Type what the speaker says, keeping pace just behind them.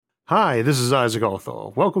Hi, this is Isaac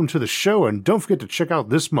Arthur. Welcome to the show, and don't forget to check out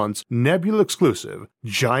this month's Nebula exclusive,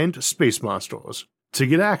 Giant Space Monsters. To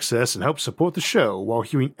get access and help support the show while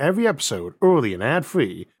hearing every episode early and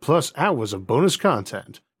ad-free, plus hours of bonus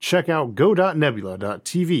content, check out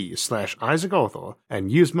go.nebula.tv/IsaacArthur and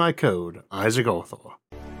use my code IsaacArthur.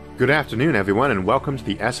 Good afternoon, everyone, and welcome to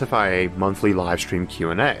the SFIA monthly livestream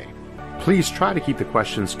Q&A. Please try to keep the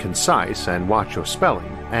questions concise and watch your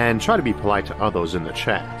spelling, and try to be polite to others in the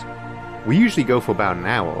chat. We usually go for about an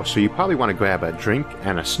hour, so you probably want to grab a drink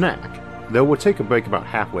and a snack, though we'll take a break about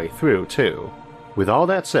halfway through, too. With all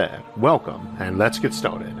that said, welcome, and let's get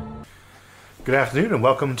started. Good afternoon, and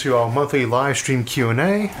welcome to our monthly live stream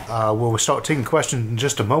Q&A. We'll start taking questions in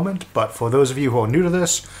just a moment, but for those of you who are new to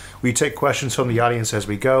this, we take questions from the audience as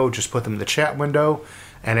we go. Just put them in the chat window,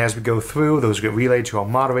 and as we go through, those get relayed to our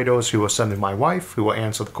moderators, who will send in my wife, who will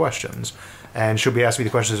answer the questions. And she'll be asking me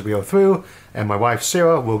the questions as we go through, and my wife,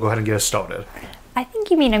 Sarah, will go ahead and get us started. I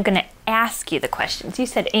think you mean I'm going to ask you the questions. You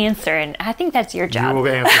said answer, and I think that's your job. You will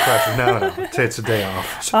answer the questions. No. It's a day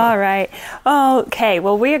off. So. All right. Okay,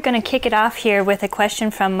 well, we're going to kick it off here with a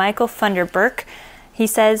question from Michael Funderburk. He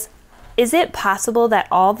says, is it possible that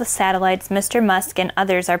all the satellites Mr. Musk and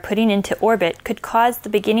others are putting into orbit could cause the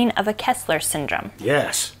beginning of a Kessler syndrome?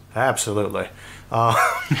 Yes, absolutely.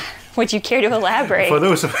 Would you care to elaborate? For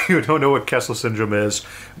those of you who don't know what Kessler syndrome is,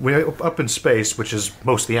 we're up in space, which is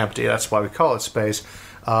mostly empty. That's why we call it space.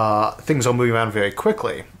 Things are moving around very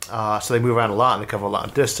quickly. So they move around a lot and they cover a lot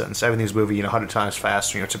of distance. Everything's moving 100 times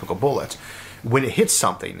faster than your typical bullet. When it hits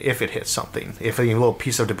something, if a little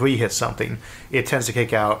piece of debris hits something, it tends to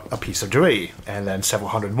kick out a piece of debris, and then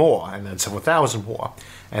several hundred more, and then several thousand more.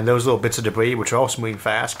 And those little bits of debris, which are also moving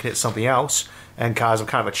fast, can hit something else and cause a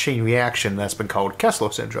kind of a chain reaction that's been called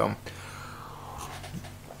Kessler syndrome.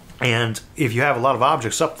 And if you have a lot of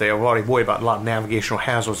objects up there, we're already worried about a lot of navigational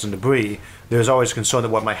hazards and debris. There's always concern that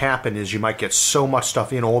what might happen is you might get so much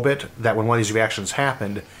stuff in orbit that when one of these reactions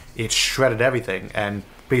happened, it shredded everything and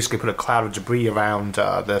basically put a cloud of debris around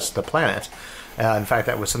the planet. In fact,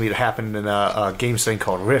 that was something that happened in a game setting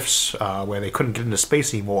called Rifts, where they couldn't get into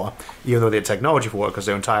space anymore, even though they had technology for it, because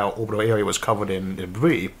their entire orbital area was covered in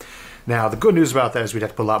debris. Now, the good news about that is we'd have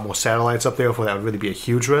to put a lot more satellites up there, for that would really be a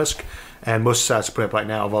huge risk, and most satellites put up right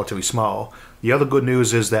now are relatively small. The other good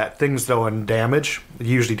news is that things that are in damage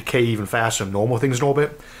usually decay even faster than normal things in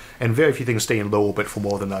orbit, and very few things stay in low orbit for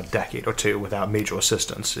more than a decade or two without major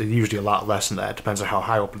assistance. Usually a lot less than that. It depends on how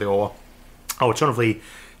high up they are. Alternatively,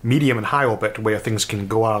 medium and high orbit, where things can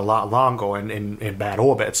go out a lot longer in bad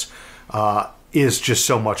orbits, is just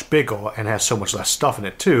so much bigger and has so much less stuff in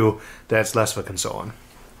it too that it's less of a concern.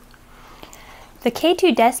 The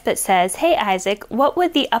K2 Despot says, hey Isaac, what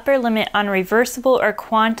would the upper limit on a reversible or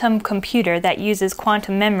quantum computer that uses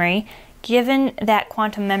quantum memory, given that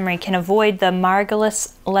quantum memory can avoid the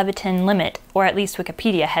Margulis-Levitin limit, or at least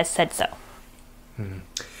Wikipedia has said so?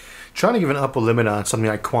 Trying to give an upper limit on something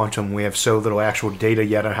like quantum, we have so little actual data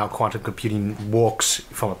yet on how quantum computing works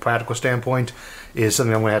from a practical standpoint, is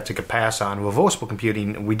something I'm going to have to take a pass on. Reversible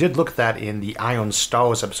computing, we did look at that in the Iron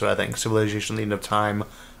Stars episode, I think, Civilization at the End of Time,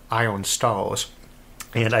 Iron Stars.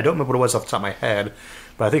 And I don't remember what it was off the top of my head,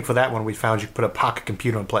 but I think for that one we found you could put a pocket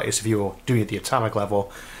computer in place if you were doing it at the atomic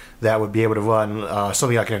level that would be able to run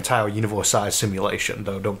something like an entire universe-sized simulation.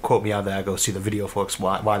 Though don't quote me on that, go see the video for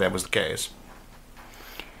why that was the case.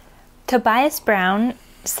 Tobias Brown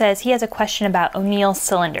says he has a question about O'Neill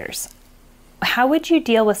cylinders. How would you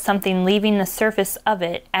deal with something leaving the surface of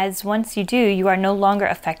it, as once you do, you are no longer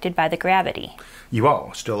affected by the gravity? You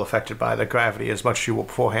are still affected by the gravity as much as you were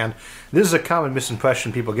beforehand. This is a common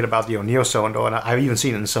misimpression people get about the O'Neill cylinder, and I've even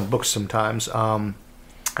seen it in some books sometimes.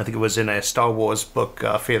 I think it was in a Star Wars book,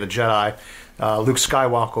 Fear the Jedi. Luke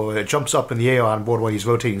Skywalker jumps up in the air on board one of these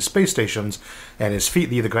rotating space stations, and his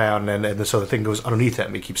feet leave the ground, and so the thing goes underneath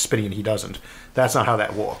him. He keeps spinning, and he doesn't. That's not how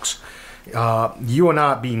that works. You are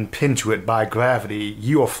not being pinned to it by gravity.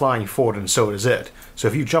 You are flying forward, and so is it. So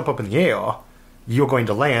if you jump up in the air, you're going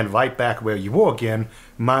to land right back where you were again,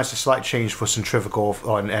 minus a slight change for centrifugal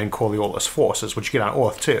and Coriolis forces, which you get on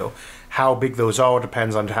Earth too. How big those are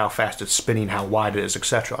depends on how fast it's spinning, how wide it is,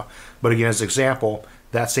 etc. But again, as an example,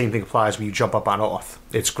 that same thing applies when you jump up on Earth.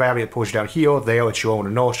 It's gravity that pulls you down here, there it's your own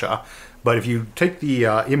inertia. But if you take the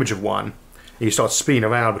image of one, and you start spinning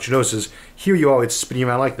around, what you notice is, here you are, it's spinning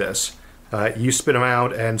around like this. You spin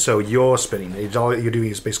around, and so you're spinning. All that you're doing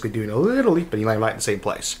is basically doing a little leap, and you land right in the same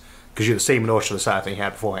place, because you're the same inertia the side thing you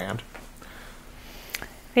had beforehand.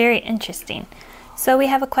 Very interesting. So we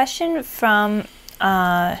have a question from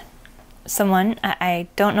someone. I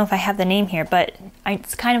don't know if I have the name here, but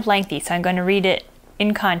it's kind of lengthy, so I'm going to read it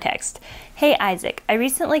in context. Hey Isaac, I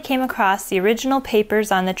recently came across the original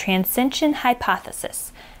papers on the transcension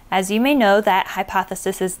hypothesis. As you may know, that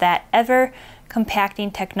hypothesis is that ever-compacting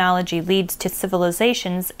technology leads to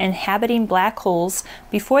civilizations inhabiting black holes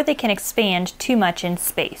before they can expand too much in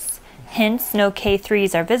space. Hence, no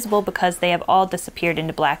K3s are visible because they have all disappeared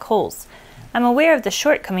into black holes. I'm aware of the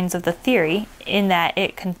shortcomings of the theory in that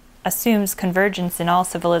it assumes convergence in all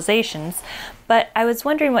civilizations, but I was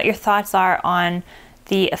wondering what your thoughts are on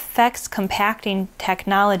the effects compacting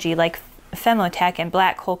technology like Femotech and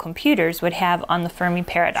black hole computers would have on the Fermi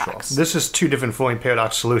paradox. Sure. This is two different Fermi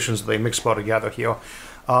paradox solutions that they mix well together here.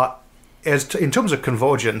 In terms of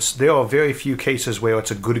convergence, there are very few cases where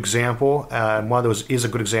it's a good example, and one of those is a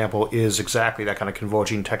good example is exactly that kind of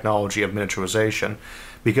converging technology of miniaturization,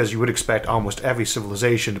 because you would expect almost every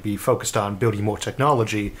civilization to be focused on building more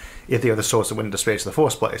technology if they are the source that went into space in the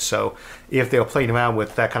first place. So if they're playing around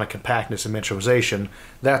with that kind of compactness and miniaturization,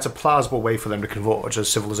 that's a plausible way for them to converge, as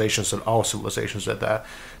civilizations and all civilizations did that.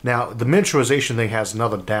 Now, the miniaturization thing has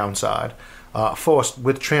another downside. First,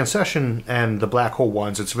 with transcension and the black hole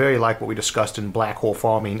ones, it's very like what we discussed in black hole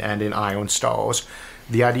farming and in iron stars.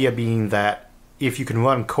 The idea being that if you can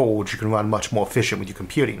run code, you can run much more efficient with your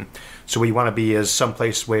computing. So what you want to be is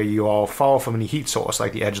someplace where you are far from any heat source,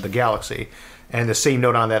 like the edge of the galaxy. And the same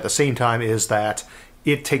note on that at the same time is that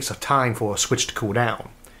it takes a time for a switch to cool down.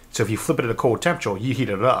 So if you flip it at a cold temperature, you heat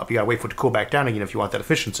it up. You got to wait for it to cool back down again if you want that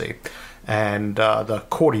efficiency. And the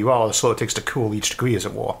colder you are, the slower it takes to cool each degree, as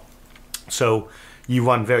it were. So you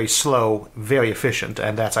run very slow, very efficient,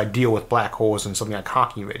 and that's ideal with black holes and something like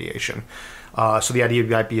Hawking radiation. So the idea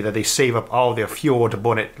might be that they save up all their fuel to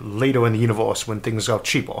burn it later in the universe when things are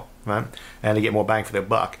cheaper, right? And they get more bang for their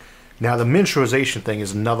buck. Now, the miniaturization thing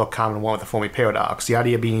is another common one with the Fermi paradox. The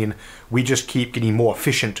idea being we just keep getting more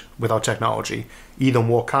efficient with our technology, either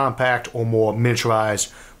more compact or more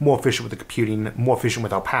miniaturized, more efficient with the computing, more efficient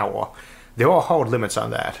with our power. There are hard limits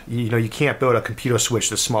on that. You can't build a computer switch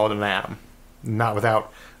that's smaller than an atom. Not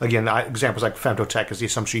without, again, examples like femtotech is the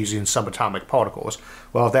assumption using subatomic particles.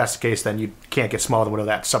 Well, if that's the case, then you can't get smaller than whatever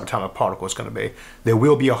that subatomic particle is going to be. There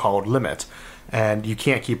will be a hard limit, and you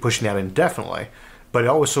can't keep pushing that indefinitely. But it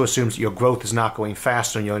also assumes that your growth is not going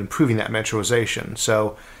faster and you're improving that miniaturization.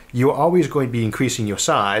 So you're always going to be increasing your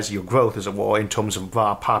size, your growth, as it were, in terms of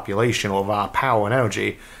raw population or raw power and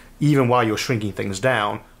energy, even while you're shrinking things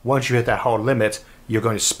down. Once you hit that hard limit, you're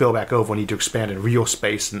going to spill back over and need to expand in real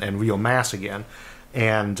space and real mass again.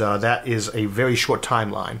 And that is a very short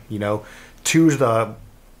timeline. 2 to the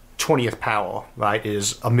 20th power, right,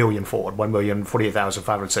 is a million forward,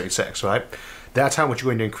 1,048,576, right? That's how much you're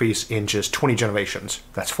going to increase in just 20 generations.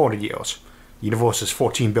 That's 400 years. The universe is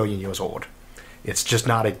 14 billion years old. It's just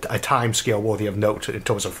not a time scale worthy of note in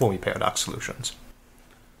terms of Fermi paradox solutions.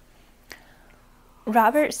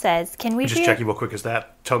 Robert says, can we just check you real quick, is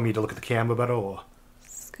that telling me to look at the camera better, or?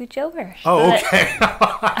 Scooch over. Oh, okay.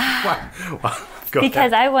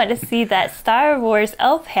 Because I want to see that Star Wars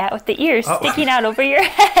elf hat with the ears sticking out over your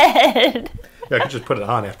head. Yeah, I could just put it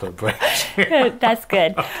on after the break. That's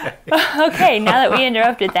good. Okay, now that we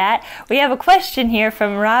interrupted that, we have a question here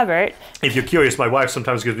from Robert. If you're curious, my wife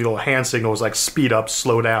sometimes gives me little hand signals like speed up,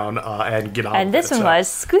 slow down, and get on. And this one was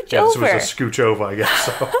scooch over. This was a scooch over, I guess.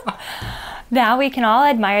 So. Now we can all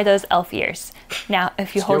admire those elf ears. Now,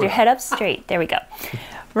 if you hold your head up straight, there we go.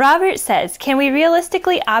 Robert says, can we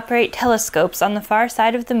realistically operate telescopes on the far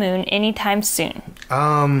side of the moon anytime soon?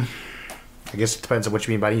 I guess it depends on what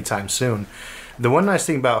you mean by anytime soon. The one nice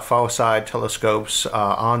thing about far side telescopes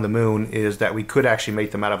on the moon is that we could actually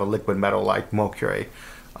make them out of a liquid metal like mercury.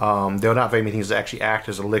 There are not very many things that actually act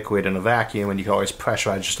as a liquid in a vacuum, and you can always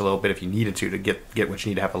pressurize just a little bit if you needed to get what you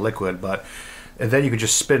need to have a liquid. And then you can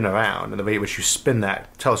just spin it around, and the way in which you spin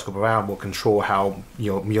that telescope around will control how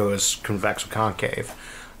mirrors convex or concave.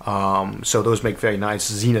 So those make very nice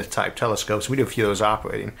zenith type telescopes. We do a few of those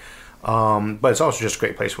operating. But it's also just a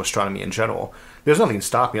great place for astronomy in general. There's nothing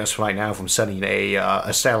stopping us right now from sending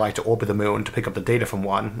a satellite to orbit the moon to pick up the data from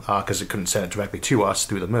one, because it couldn't send it directly to us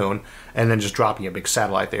through the moon, and then just dropping a big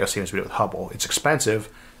satellite there, same as we did with Hubble. It's expensive,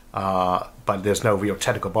 but there's no real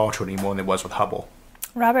technical bar to it anymore than there was with Hubble.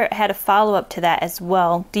 Robert had a follow-up to that as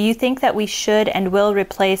well. Do you think that we should and will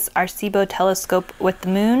replace our SIBO telescope with the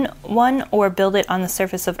moon one, or build it on the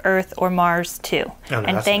surface of Earth or Mars too?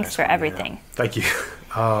 And thanks for everything. Yeah. Thank you.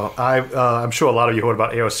 I'm sure a lot of you heard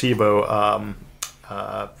about Arecibo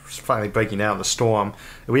finally breaking out in the storm.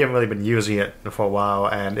 We haven't really been using it for a while,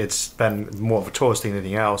 and it's been more of a tourist thing than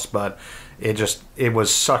anything else, but it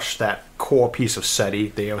was such that core piece of SETI,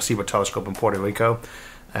 the Arecibo telescope in Puerto Rico,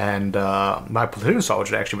 And my platoon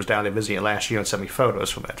sergeant actually was down there visiting it last year and sent me photos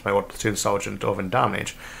from it. My old platoon sergeant over in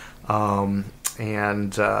Dominage. And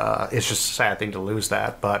it's just a sad thing to lose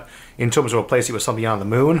that. But in terms of a place that was something on the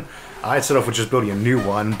moon, I'd set off with just building a new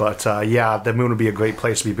one. But yeah, the moon would be a great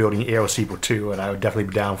place to be building Aeroseeker 2, and I would definitely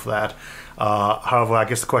be down for that. However, I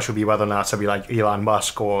guess the question would be whether or not somebody like Elon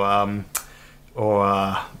Musk or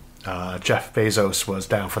Jeff Bezos was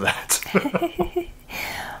down for that.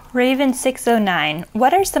 Raven 609.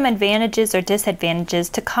 What are some advantages or disadvantages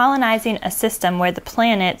to colonizing a system where the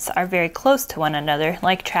planets are very close to one another,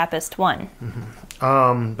 like TRAPPIST-1?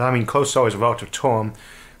 I mean, close is always a relative term.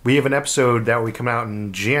 We have an episode that will be coming out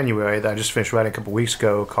in January that I just finished writing a couple weeks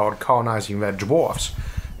ago called Colonizing Red Dwarfs.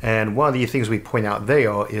 And one of the things we point out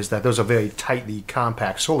there is that those are very tightly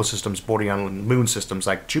compact solar systems bordering on moon systems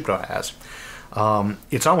like Jupiter has.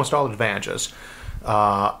 It's almost all advantages.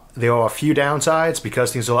 There are a few downsides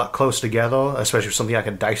because things are a lot closer together, especially with something like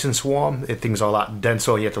a Dyson swarm. Things are a lot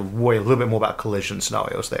denser, you have to worry a little bit more about collision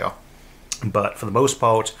scenarios there. But for the most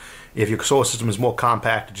part, if your solar system is more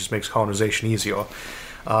compact, it just makes colonization easier.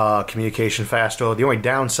 Communication faster. The only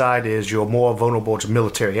downside is you're more vulnerable to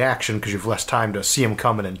military action because you have less time to see them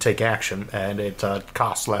coming and take action, and it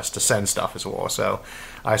costs less to send stuff as well. So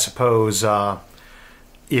I suppose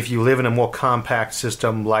if you live in a more compact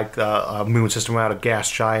system like a moon system around a gas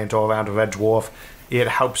giant or around a red dwarf, it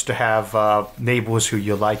helps to have neighbors who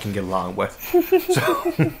you like and get along with.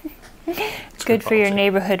 So, it's good for your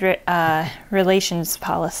neighborhood relations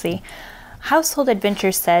policy. Household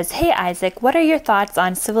Adventures says, hey Isaac, what are your thoughts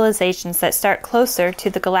on civilizations that start closer to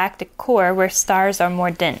the galactic core where stars are more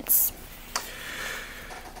dense?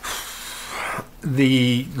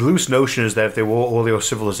 The loose notion is that if there were earlier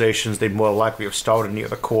civilizations, they'd more likely have started near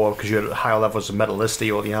the core because you had higher levels of metallicity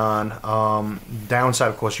early on. Downside,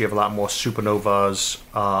 of course, you have a lot more supernovas,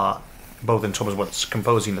 both in terms of what's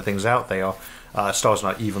composing the things out there. Stars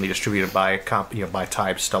are not evenly distributed by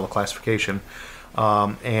type, stellar classification,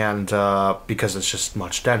 and because it's just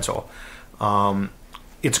much denser.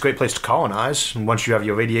 It's a great place to colonize. And once you have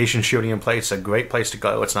your radiation shielding in place, it's a great place to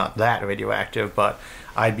go. It's not that radioactive, but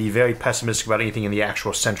I'd be very pessimistic about anything in the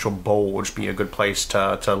actual central bulge being a good place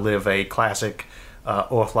to live a classic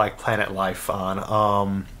Earth-like planet life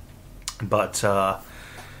on. But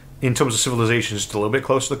in terms of civilizations, it's a little bit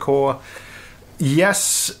closer to the core.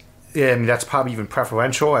 Yes, I mean, that's probably even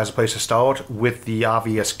preferential as a place to start, with the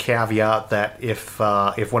obvious caveat that if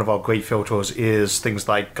one of our great filters is things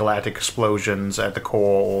like galactic explosions at the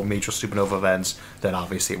core or major supernova events, then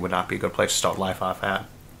obviously it would not be a good place to start life off at.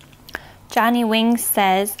 Johnny Wings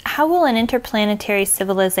says, how will an interplanetary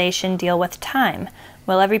civilization deal with time?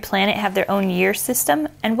 Will every planet have their own year system?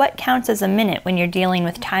 And what counts as a minute when you're dealing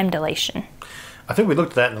with time dilation? I think we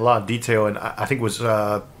looked at that in a lot of detail, and I think it was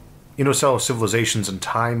Interstellar Civilizations and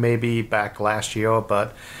Time maybe back last year,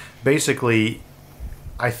 but basically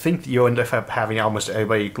I think you'll end up having almost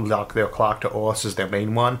everybody lock their clock to Earth as their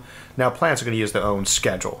main one. Now planets are going to use their own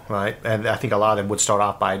schedule, right? And I think a lot of them would start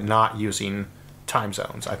off by not using time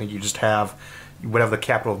zones. I think you just have whatever the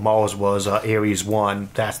capital of Mars was, Aries 1,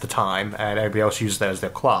 that's the time, and everybody else uses that as their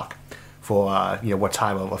clock for what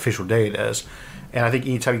time of official day it is. And I think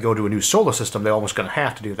anytime you go to a new solar system, they're almost going to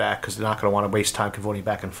have to do that because they're not going to want to waste time converting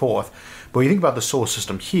back and forth. But when you think about the solar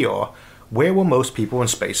system here, where will most people in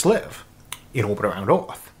space live? In orbit around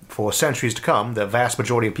Earth. For centuries to come, the vast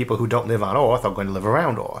majority of people who don't live on Earth are going to live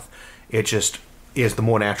around Earth. It just is the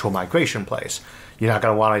more natural migration place. You're not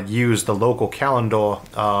going to want to use the local calendar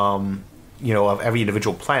of every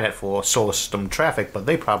individual planet for solar system traffic, but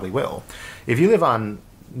they probably will. If you live on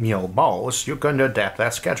Mars, you're going to adapt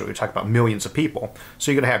that schedule. You're talking about millions of people,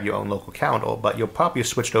 so you're going to have your own local calendar, but you'll probably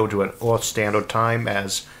switch over to an Earth Standard Time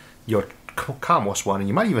as your Commerce one, and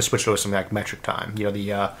you might even switch over to something like metric time,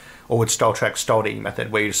 the old Star Trek starting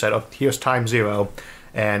method, where you said, here's time 0,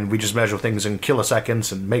 and we just measure things in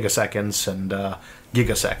kiloseconds and megaseconds and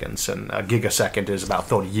gigaseconds, and a gigasecond is about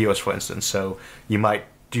 30 years, for instance, so you might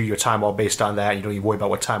do your time all based on that. You don't even worry about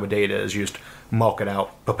what time of day it is. You just mark it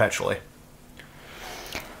out perpetually.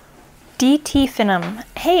 DT Finham,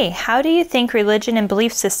 hey, how do you think religion and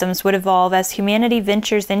belief systems would evolve as humanity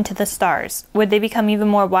ventures into the stars? Would they become even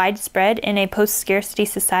more widespread in a post-scarcity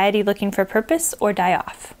society looking for purpose, or die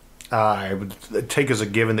off? I would take as a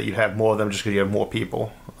given that you have more of them just because you have more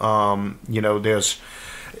people. There's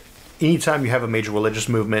anytime you have a major religious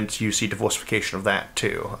movement, you see diversification of that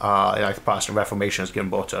too. Like the Protestant Reformation has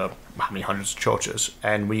given birth to how many hundreds of churches,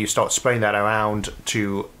 and when you start spreading that around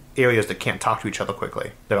to areas that can't talk to each other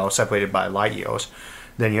quickly, that are separated by light years,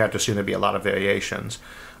 then you have to assume there'd be a lot of variations.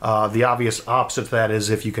 The obvious opposite to that is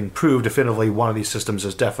if you can prove definitively one of these systems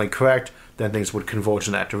is definitely correct, then things would converge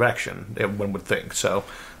in that direction, one would think. So,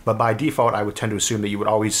 but by default, I would tend to assume that you would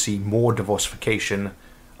always see more diversification,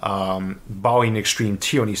 barring an extreme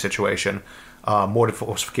tyranny situation, more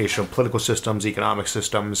diversification of political systems, economic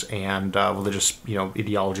systems, and religious,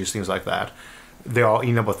 ideologies, things like that. There are a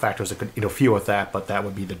number of factors that could interfere with that, but that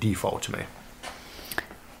would be the default to me.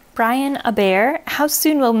 Brian Aber, how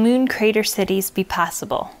soon will moon crater cities be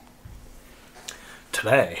possible?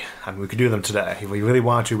 Today. I mean, we could do them today. If we really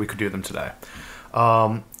want to, we could do them today.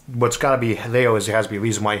 What's got to be there is there has to be a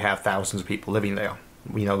reason why you have thousands of people living there.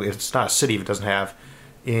 It's not a city if it doesn't have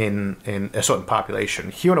in a certain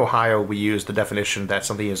population. Here in Ohio, we use the definition that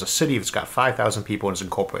something is a city if it's got 5,000 people and is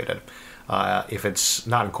incorporated. If it's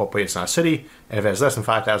not incorporated, it's not a city. And if it has less than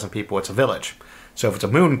 5,000 people, it's a village. So if it's a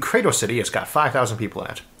moon crater city, it's got 5,000 people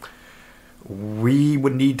in it. We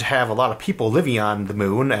would need to have a lot of people living on the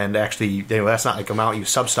moon, and actually, that's not like an amount you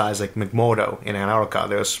subsidize like McMurdo in Antarctica.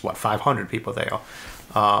 There's, 500 people there.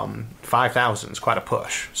 5,000 is quite a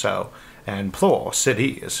push. So, and plural,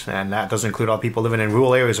 cities, and that doesn't include all people living in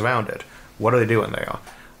rural areas around it. What are they doing there?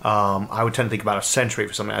 I would tend to think about a century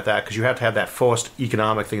for something like that, because you have to have that first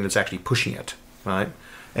economic thing that's actually pushing it, right?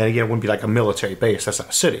 And again, it wouldn't be like a military base. That's not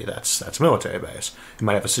a city. That's a military base. You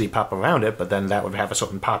might have a city pop around it, but then that would have a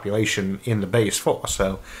certain population in the base force.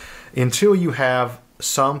 So until you have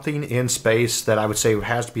something in space that I would say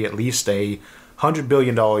has to be at least a $100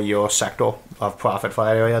 billion a year sector of profit for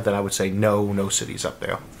that area, then I would say no cities up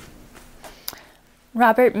there.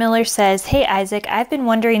 Robert Miller says, hey, Isaac, I've been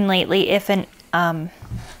wondering lately if an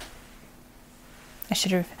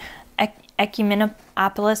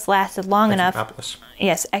Ecumenopolis lasted long enough.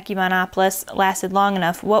 Yes, Ecumenopolis lasted long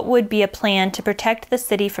enough. What would be a plan to protect the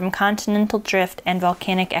city from continental drift and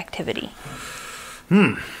volcanic activity?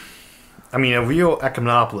 I mean, a real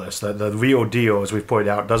Ecumenopolis, the real deal, as we've pointed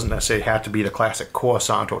out, doesn't necessarily have to be the classic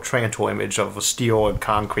Coruscant or Trantor image of steel and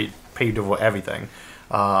concrete paved over everything.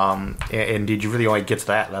 Indeed, you really only get to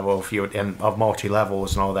that level of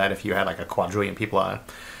multi-levels and all that if you had like a quadrillion people on it.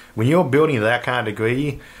 When you're building to that kind of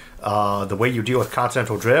degree, the way you deal with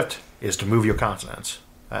continental drift is to move your continents.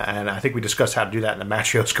 And I think we discussed how to do that in the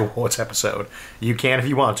Matryoshka Wars episode. You can, if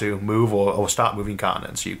you want to, move or stop moving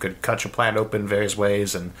continents. You could cut your planet open in various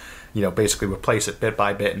ways and, basically replace it bit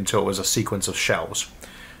by bit until it was a sequence of shells.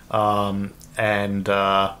 I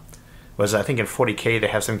think in 40K they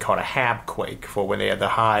have something called a hab quake for when they had the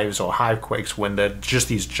hives or hive quakes when just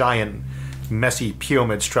these giant messy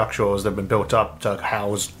pyramid structures that have been built up to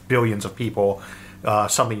house billions of people.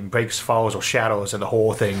 Something breaks, falls, or shadows, and the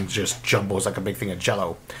whole thing just jumbles like a big thing of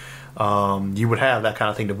jello. You would have that kind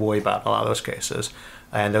of thing to worry about in a lot of those cases.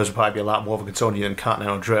 And those would probably be a lot more of a concern than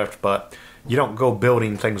continental drift, but you don't go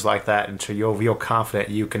building things like that until you're real confident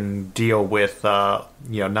you can deal with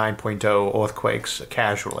 9.0 earthquakes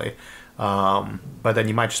casually. But then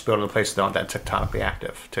you might just build in a place that aren't that tectonically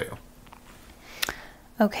active, too.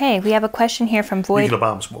 Okay, we have a question here from Void. Nuclear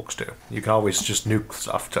bombs works, too. You can always just nuke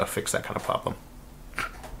stuff to fix that kind of problem.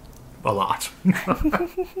 A lot.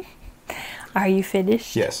 Are you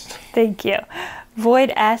finished? Yes. Thank you.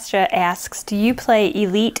 Void Astra asks, do you play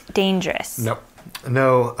Elite Dangerous? Nope.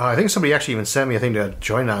 No, I think somebody actually even sent me a thing to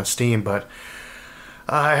join on Steam, but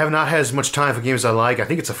I have not had as much time for games I like. I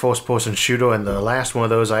think it's a first-person shooter, and the last one of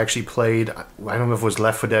those I actually played, I don't know if it was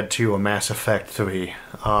Left 4 Dead 2 or Mass Effect 3.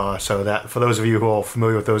 So that, for those of you who are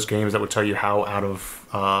familiar with those games, that would tell you how out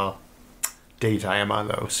of date I am on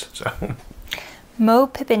those. So... Mo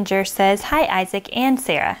Pippinger says, hi, Isaac and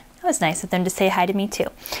Sarah. That was nice of them to say hi to me, too.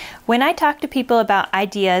 When I talk to people about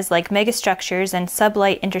ideas like megastructures and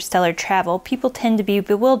sublight interstellar travel, people tend to be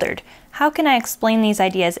bewildered. How can I explain these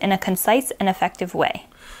ideas in a concise and effective way?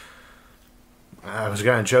 I was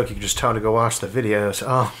going to joke, you could just tell them to go watch the videos.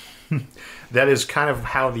 That is kind of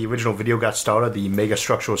how the original video got started, the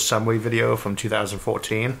megastructural summary video from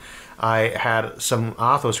 2014. I had some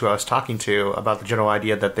authors who I was talking to about the general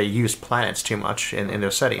idea that they used planets too much in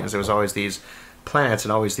their settings. There was always these planets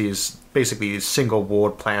and always these, basically these single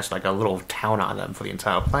world planets, like a little town on them for the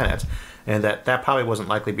entire planet. And that probably wasn't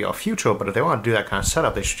likely to be our future, but if they want to do that kind of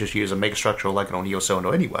setup, they should just use a megastructure like an O'Neill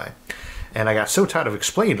cylinder anyway. And I got so tired of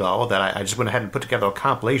explaining it all that I just went ahead and put together a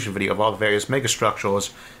compilation video of all the various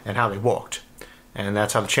megastructures and how they worked. And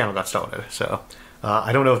that's how the channel got started. So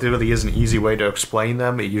I don't know if there really is an easy way to explain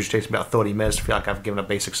them. It usually takes me about 30 minutes to feel like I've given a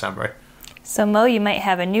basic summary. So, Mo, you might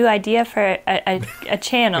have a new idea for a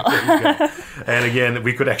channel. And again,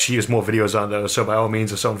 we could actually use more videos on those. So by all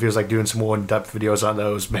means, if someone feels like doing some more in-depth videos on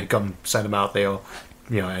those, make them, send them out there,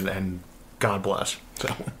 and God bless.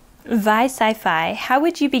 So. Vi Sci-Fi, how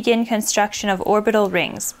would you begin construction of orbital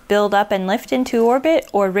rings? Build up and lift into orbit,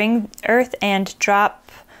 or ring Earth and drop?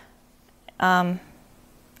 The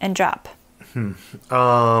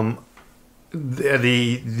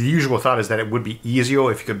usual thought is that it would be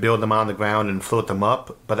easier if you could build them on the ground and float them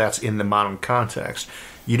up, but that's in the modern context.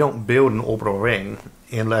 You don't build an orbital ring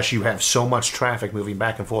unless you have so much traffic moving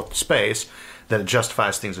back and forth to space that it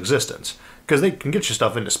justifies things' existence. Because they can get your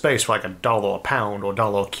stuff into space for like $1 a pound or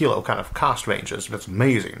 $1 a kilo kind of cost ranges. That's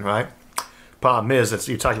amazing, right? Problem is that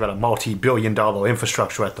you're talking about a multi-billion-dollar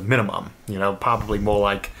infrastructure at the minimum. Probably more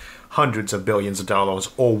like hundreds of billions of dollars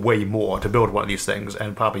or way more to build one of these things,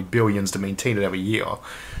 and probably billions to maintain it every year.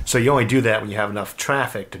 So you only do that when you have enough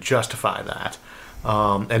traffic to justify that.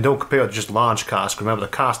 And don't compare it to just launch costs. Remember,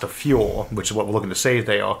 the cost of fuel, which is what we're looking to save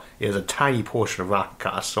there, is a tiny portion of rocket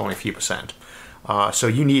costs, only a few percent. So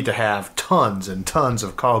you need to have tons and tons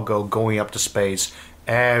of cargo going up to space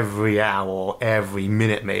every hour, every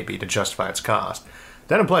minute maybe, to justify its cost.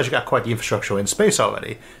 That implies you got quite the infrastructure in space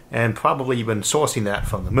already, and probably even sourcing that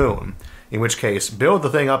from the moon. In which case, build the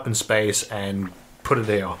thing up in space and put it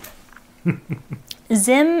there.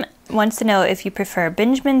 Zim wants to know if you prefer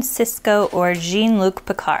Benjamin Sisko or Jean-Luc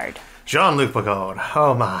Picard. Jean-Luc Picard.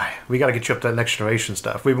 Oh my. We got to get you up to that Next Generation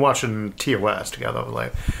stuff. We've been watching TOS together of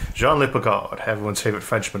late. Jean-Luc Picard, everyone's favorite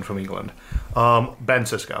Frenchman from England. Ben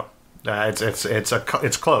Sisko.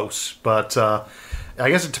 It's close, but I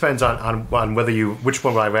guess it depends on whether which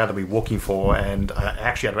one would I rather be working for, and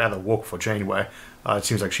actually I'd rather work for Janeway. It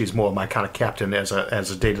seems like she's more my kind of captain as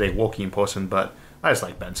a day-to-day working person, but I just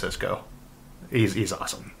like Ben Sisko. He's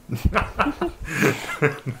awesome.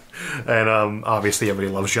 And obviously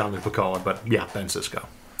everybody loves Jean-Luc Picard, but yeah, Ben Sisko.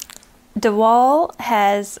 DeWall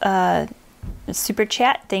has a super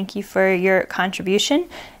chat. Thank you for your contribution.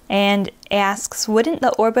 And asks, wouldn't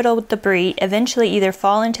the orbital debris eventually either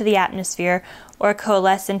fall into the atmosphere or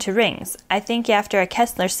coalesce into rings? I think after a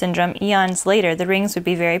Kessler syndrome eons later, the rings would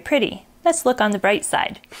be very pretty. Let's look on the bright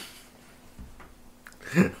side.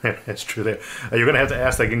 That's true there. You're going to have to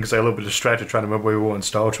ask that again because I got a little bit distracted trying to remember where we were on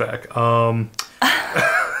Star Trek.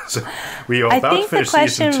 So we are about to finish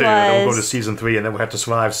season 2, and then we'll go to season 3, and then we'll have to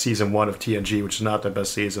survive season 1 of TNG, which is not the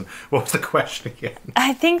best season. What was the question again?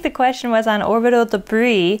 I think the question was on orbital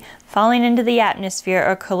debris falling into the atmosphere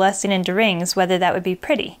or coalescing into rings, whether that would be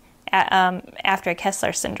pretty after a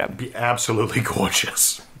Kessler syndrome. Be absolutely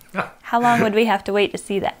gorgeous. How long would we have to wait to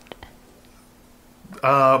see that?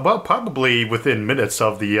 Well, probably within minutes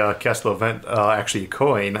of the Kessler event actually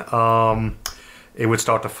occurring. It would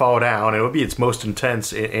start to fall down. It would be its most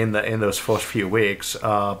intense in those first few weeks,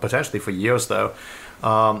 potentially for years, though.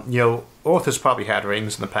 Earth has probably had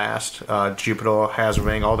rings in the past. Jupiter has a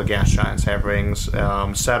ring. All the gas giants have rings.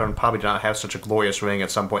 Saturn probably did not have such a glorious ring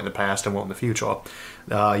at some point in the past and won't in the future.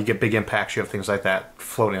 You get big impacts. You have things like that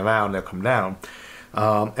floating around. They'll come down.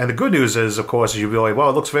 And the good news is, of course, you really, well,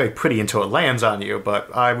 it looks very pretty until it lands on you,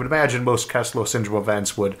 but I would imagine most Kessler syndrome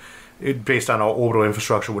events would, based on our orbital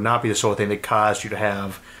infrastructure, would not be the sort of thing that caused you to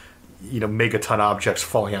have, megaton objects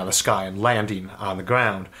falling out of the sky and landing on the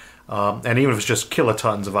ground. And even if it's just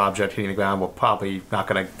kilotons of object hitting the ground, we're probably not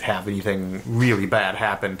going to have anything really bad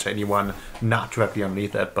happen to anyone not directly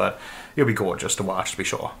underneath it, but it'll be gorgeous to watch, to be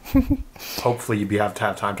sure. Hopefully you'll have to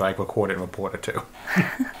have time to record it and report it, too.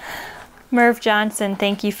 Merv Johnson,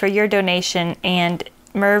 thank you for your donation, and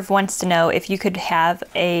Merv wants to know if you could have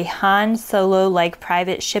a Han Solo-like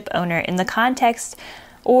private ship owner in the context,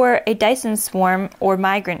 or a Dyson swarm or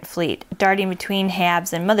migrant fleet darting between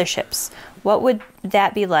halves and motherships. What would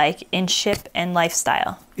that be like in ship and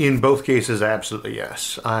lifestyle? In both cases, absolutely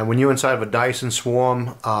yes. When you're inside of a Dyson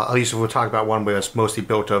swarm, at least if we're talking about one where it's mostly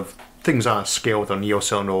built of things on a scale with a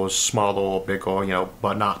neocylinders, smaller or bigger,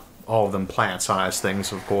 but not all of them plant-sized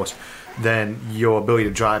things, of course, then your ability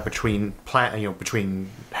to drive between between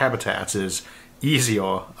habitats is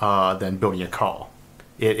easier than building a car.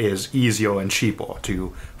 It is easier and cheaper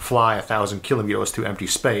to fly 1,000 kilometers through empty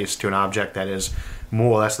space to an object that is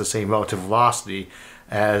more or less the same relative velocity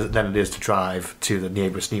than it is to drive to the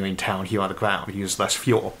nearest town here on the ground. It uses less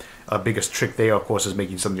fuel. Our biggest trick there, of course, is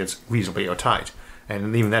making something that's reasonably airtight.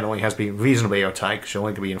 And even that only has to be reasonably airtight because you're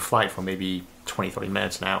only going to be in flight for maybe 20-30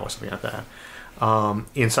 minutes an hour or something like that.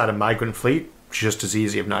 Inside a migrant fleet, just as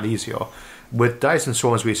easy, if not easier. With Dyson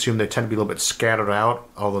swarms, we assume they tend to be a little bit scattered out,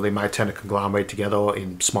 although they might tend to conglomerate together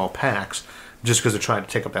in small packs, just because they're trying to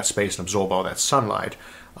take up that space and absorb all that sunlight.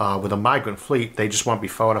 With a migrant fleet, they just want to be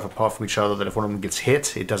far enough apart from each other that if one of them gets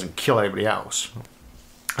hit, it doesn't kill everybody else.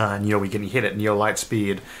 And we're getting hit at near light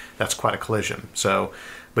speed, that's quite a collision. So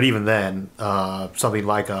But even then, something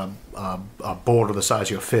like a boulder the size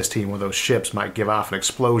of your fist hitting one of those ships might give off an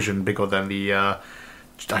explosion bigger than the, I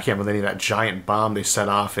can't remember any of that giant bomb they set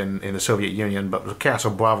off in the Soviet Union, but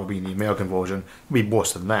Castle Bravo being the American version, it would be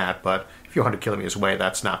worse than that, but if you're 100 kilometers away,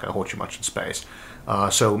 that's not going to hurt you much in space.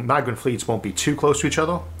 So migrant fleets won't be too close to each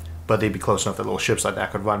other, but they'd be close enough that little ships like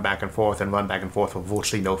that could run back and forth with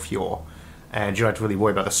virtually no fuel. And you don't have to really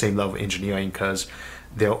worry about the same level of engineering because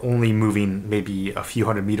they're only moving maybe a few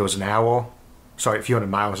hundred meters an hour, a few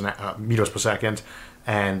hundred meters per second,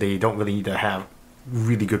 and they don't really need to have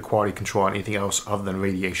really good quality control on anything else other than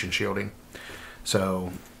radiation shielding.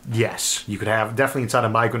 So, yes, you could have definitely inside a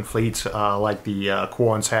migrant fleet like the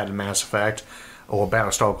Quarrens had in Mass Effect or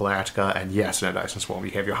Battlestar Galactica, and yes, in a Dyson Swarm,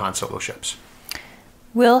 you have your Han Solo ships.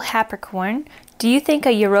 Will Hapricorn, do you think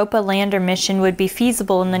a Europa lander mission would be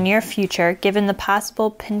feasible in the near future given the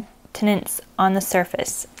possible continents on the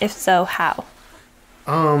surface? If so, how?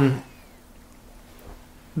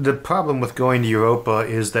 The problem with going to Europa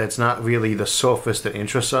is that it's not really the surface that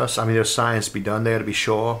interests us. I mean, there's science to be done there, to be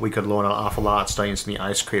sure. We could learn an awful lot studying some of the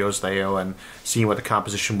ice craters there and seeing what the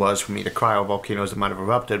composition was from either cryovolcanoes that might have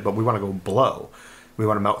erupted, but we want to go below. We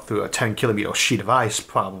want to melt through a 10-kilometer sheet of ice,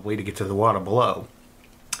 probably, to get to the water below.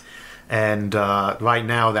 And right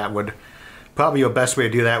now, that would probably your best way to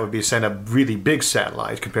do that would be to send a really big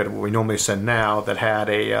satellite compared to what we normally send now that had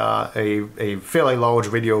a fairly large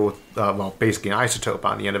radio, basically an isotope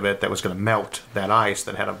on the end of it that was going to melt that ice,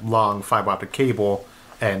 that had a long fiber optic cable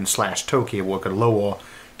and / tow cable that could lower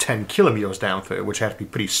 10 kilometers down through, which had to be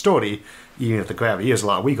pretty sturdy, even if the gravity is a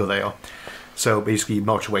lot weaker there. So basically, you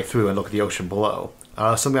melt your way through and look at the ocean below.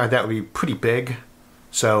 Something like that would be pretty big.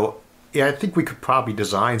 So yeah, I think we could probably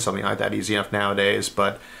design something like that easy enough nowadays,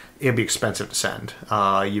 but it'd be expensive to send.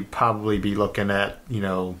 You'd probably be looking at,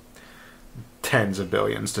 tens of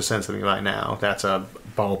billions to send something right now. That's a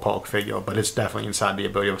ballpark figure, but it's definitely inside the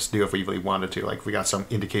ability of us to do if we really wanted to. Like, if we got some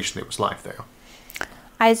indication there was life there.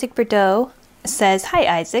 Isaac Bordeaux says, Hi,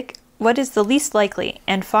 Isaac. What is the least likely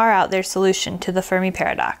and far out there solution to the Fermi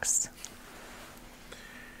paradox?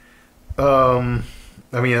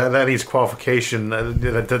 I mean, that needs qualification.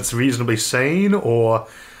 That's reasonably sane, or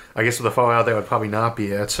I guess with the far out there would probably not be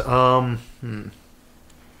it.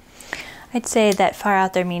 I'd say that far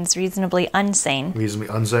out there means reasonably unsane.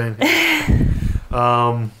 Reasonably unsane?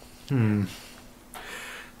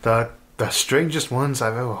 The strangest ones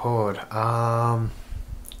I've ever heard.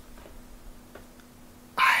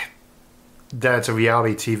 That's a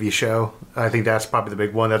reality TV show. I think that's probably the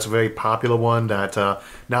big one. That's a very popular one that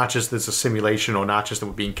not just it's a simulation or not just that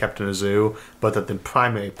we're being kept in a zoo, but that the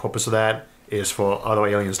primary purpose of that is for other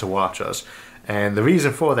aliens to watch us. And the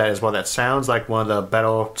reason for that is, while that sounds like one of the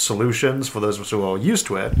better solutions for those of us who are used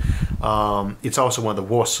to it, it's also one of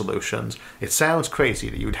the worst solutions. It sounds crazy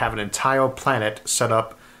that you would have an entire planet set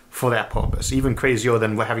up for that purpose. Even crazier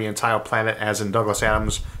than having an entire planet, as in Douglas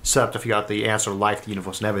Adams, set up to figure out the answer to life, the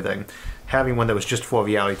universe, and everything. Having one that was just for a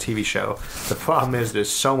reality TV show. The problem is that it's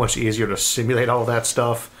so much easier to simulate all that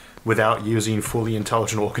stuff without using fully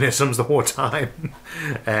intelligent organisms the whole time.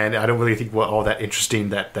 And I don't really think we're all that interesting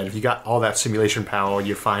that if you got all that simulation power,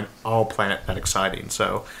 you'd find our planet that exciting.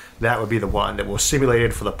 So that would be the one that was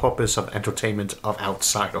simulated for the purpose of entertainment of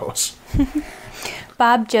outsiders.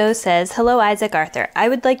 Bob Joe says, Hello, Isaac Arthur. I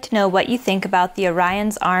would like to know what you think about the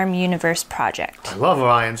Orion's Arm Universe project. I love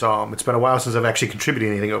Orion's Arm. It's been a while since I've actually contributed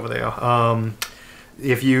anything over there.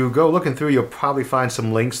 If you go looking through, you'll probably find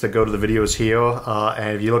some links that go to the videos here.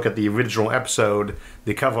 And if you look at the original episode,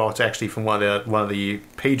 the cover art's actually from one of the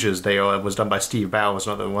pages there. It was done by Steve Bowers,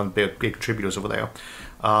 another one of the big contributors over there.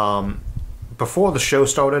 Before the show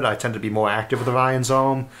started, I tended to be more active with Orion's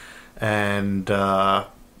Arm. And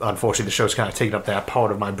unfortunately, the show's kind of taken up that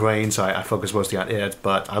part of my brain, so I focus mostly on it.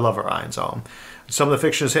 But I love Orion's Arm. Some of the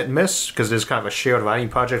fiction is hit and miss, because it is kind of a shared writing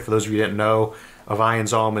project. For those of you who didn't know,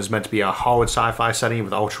 Orion's Arm is meant to be a Hollywood sci-fi setting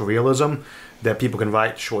with ultra-realism that people can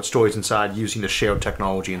write short stories inside using the shared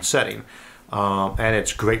technology and setting. And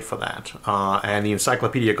it's great for that. And the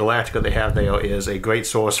Encyclopedia Galactica they have there is a great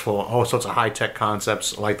source for all sorts of high-tech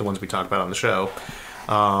concepts like the ones we talked about on the show.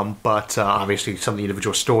 But obviously some of the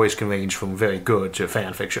individual stories can range from very good to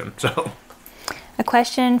fan fiction. So, a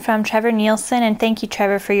question from Trevor Nielsen, and thank you,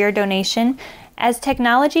 Trevor, for your donation. As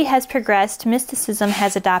technology has progressed, mysticism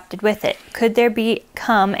has adopted with it. Could there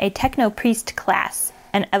become a techno-priest class,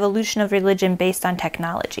 an evolution of religion based on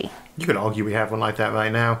technology? You could argue we have one like that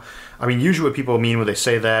right now. I mean, usually what people mean when they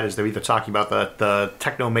say that is they're either talking about the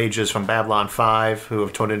techno-mages from Babylon 5 who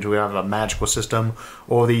have turned into a magical system,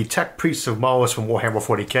 or the tech priests of Mars from Warhammer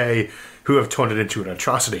 40k who have turned it into an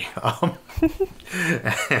atrocity.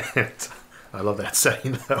 I love that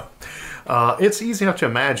saying, though. It's easy enough to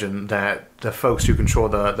imagine that the folks who control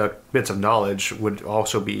the bits of knowledge would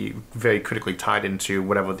also be very critically tied into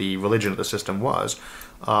whatever the religion of the system was.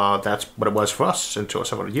 That's what it was for us until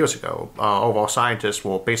several years ago. All of our scientists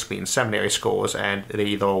were basically in seminary schools, and they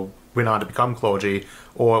either went on to become clergy,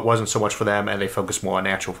 or it wasn't so much for them, and they focused more on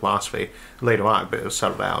natural philosophy later on, but it was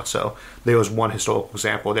settled out. So there was one historical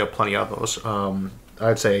example. There are plenty of others.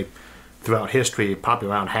 I'd say throughout history, probably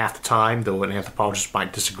around half the time, though an anthropologist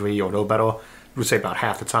might disagree or know better, I would say about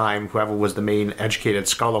half the time, whoever was the main educated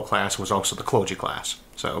scholar class was also the clergy class.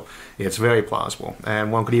 So it's very plausible.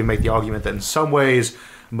 And one could even make the argument that in some ways,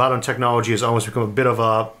 modern technology has almost become a bit of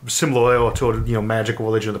a similar to magical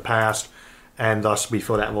religion of the past, and thus we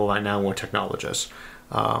feel that role right now we're technologists.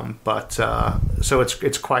 So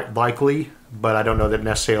it's quite likely, but I don't know that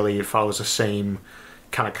necessarily it follows the same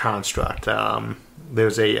kind of construct.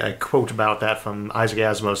 There's a quote about that from Isaac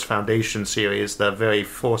Asimov's Foundation series, the very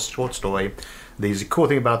first short story. The cool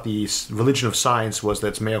thing about the religion of science was that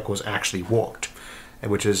its miracles actually worked,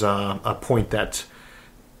 which is a point that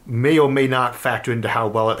may or may not factor into how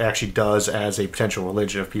well it actually does as a potential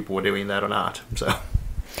religion if people were doing that or not. So.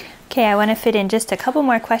 Okay, I want to fit in just a couple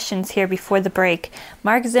more questions here before the break.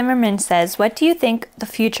 Mark Zimmerman says, what do you think the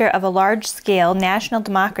future of a large-scale national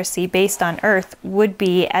democracy based on Earth would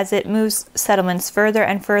be as it moves settlements further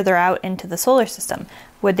and further out into the solar system?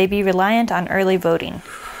 Would they be reliant on early voting?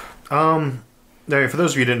 For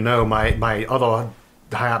those of you who didn't know, my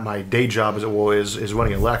day job, as it were, is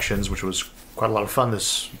running elections, which was quite a lot of fun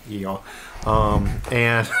this year.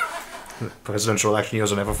 And presidential election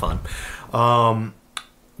years are never fun.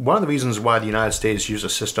 One of the reasons why the United States used a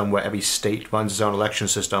system where every state runs its own election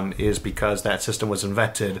system is because that system was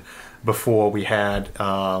invented before we had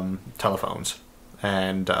telephones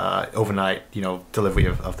and overnight, delivery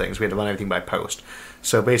of things. We had to run everything by post.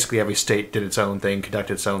 So basically every state did its own thing,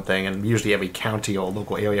 conducted its own thing, and usually every county or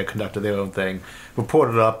local area conducted their own thing,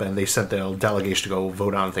 reported it up, and they sent their delegation to go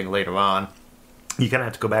vote on a thing later on. You kind of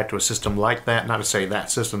have to go back to a system like that, not to say that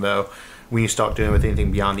system, though, when you start dealing with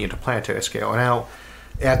anything beyond the interplanetary scale. Now,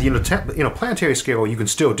 at the planetary scale, you can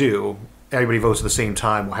still do everybody votes at the same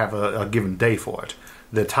time or have a given day for it.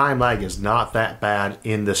 The time lag is not that bad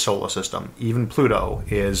in the solar system. Even Pluto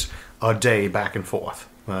is a day back and forth.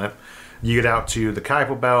 Right? You get out to the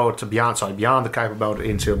Kuiper Belt, beyond the Kuiper Belt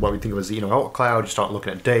into what we think of as the Oort cloud. You start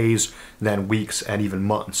looking at days, then weeks, and even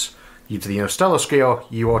months. You to the interstellar scale,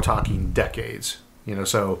 you are talking decades.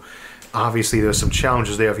 So obviously there's some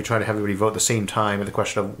challenges there if you try to have everybody vote at the same time, and the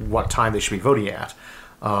question of what time they should be voting at.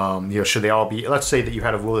 Should they all be, let's say that you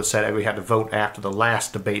had a rule that said everybody had to vote after the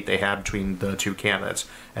last debate they had between the two candidates,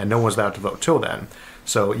 and no one's allowed to vote till then.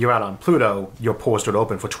 So you're out on Pluto, your polls stood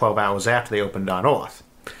open for 12 hours after they opened on Earth.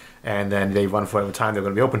 And then they run for whatever time they're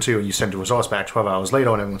going to be open to, and you send the results back 12 hours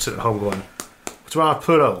later, and everyone's sitting at home going, what's wrong with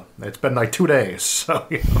Pluto? It's been like 2 days. So,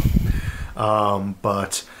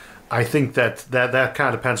 but I think that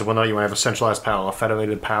kind of depends on whether you want to have a centralized power, a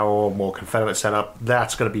federated power, or more confederate setup.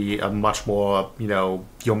 That's going to be a much more,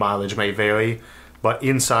 your mileage may vary. But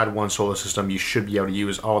inside one solar system, you should be able to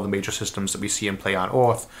use all the major systems that we see in play on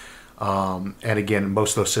Earth. And again,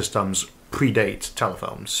 most of those systems predate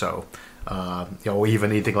telephones. So,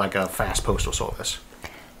 even anything like a fast postal service.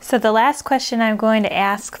 So the last question I'm going to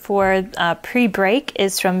ask for pre-break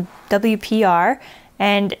is from WPR.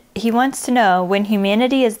 And he wants to know, when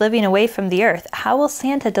humanity is living away from the Earth, how will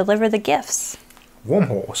Santa deliver the gifts?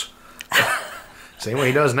 Wormholes. Same way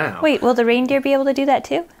he does now. Wait, will the reindeer be able to do that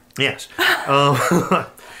too? Yes.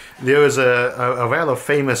 There was a rather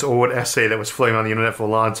famous old essay that was floating on the internet for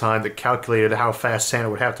a long time that calculated how fast Santa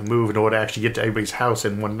would have to move in order to actually get to everybody's house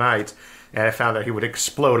in one night. And I found that he would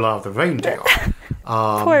explode a lot of the reindeer.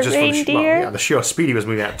 Poor reindeer. The sheer speed he was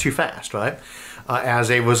moving at too fast, right?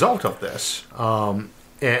 As a result of this, and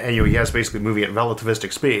he has basically moving at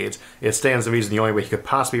relativistic speeds, it stands to reason the only way he could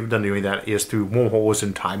possibly have done doing that is through wormholes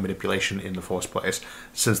and time manipulation in the first place.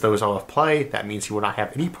 Since those are off play, that means he will not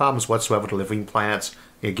have any problems whatsoever delivering planets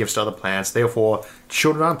and gifts to other planets. Therefore,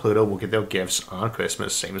 children on Pluto will get their gifts on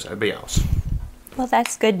Christmas, same as everybody else. Well,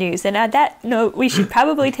 that's good news. And on that note, we should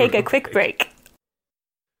probably take a quick break.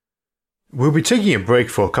 We'll be taking a break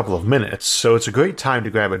for a couple of minutes, so it's a great time to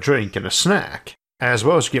grab a drink and a snack, as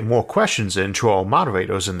well as get more questions in to our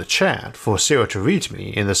moderators in the chat for Sarah to read to me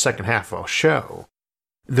in the second half of our show.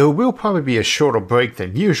 There will probably be a shorter break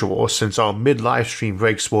than usual since our mid-livestream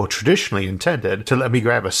breaks were traditionally intended to let me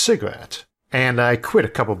grab a cigarette, and I quit a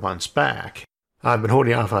couple months back. I've been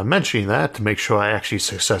holding off on mentioning that to make sure I actually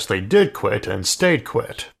successfully did quit and stayed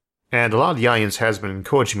quit. And a lot of the audience has been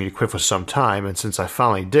encouraging me to quit for some time, and since I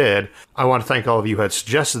finally did, I want to thank all of you who had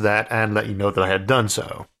suggested that and let you know that I had done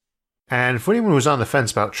so. And for anyone who's on the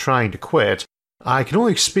fence about trying to quit, I can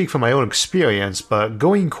only speak from my own experience, but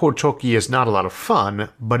going cold turkey is not a lot of fun,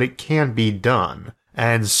 but it can be done,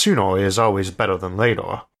 and sooner is always better than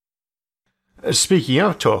later. Speaking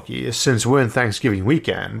of turkey, since we're in Thanksgiving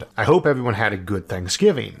weekend, I hope everyone had a good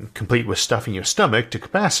Thanksgiving, complete with stuffing your stomach to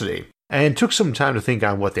capacity, and took some time to think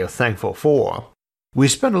on what they're thankful for. We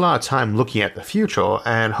spend a lot of time looking at the future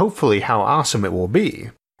and hopefully how awesome it will be.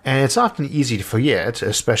 And it's often easy to forget,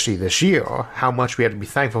 especially this year, how much we have to be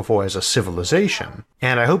thankful for as a civilization,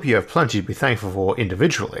 and I hope you have plenty to be thankful for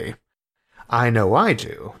individually. I know I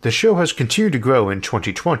do. The show has continued to grow in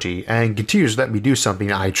 2020 and continues to let me do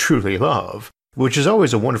something I truly love, which is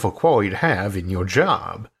always a wonderful quality to have in your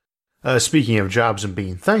job. Speaking of jobs and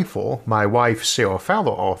being thankful, my wife, Sarah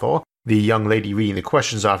Fowler Arthur, the young lady reading the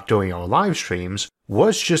questions off during our live streams,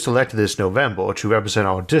 was just elected this November to represent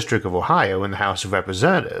our District of Ohio in the House of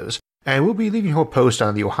Representatives, and will be leaving her post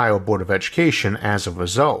on the Ohio Board of Education as a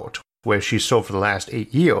result, where she served for the last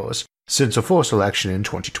 8 years, since her first election in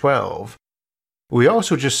 2012. We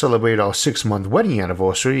also just celebrated our 6-month wedding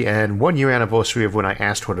anniversary and 1-year anniversary of when I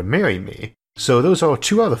asked her to marry me, so those are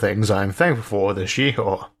 2 other things I'm thankful for this year.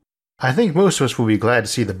 I think most of us will be glad to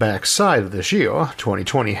see the backside of this year.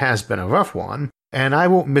 2020 has been a rough one, and I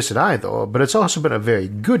won't miss it either, but it's also been a very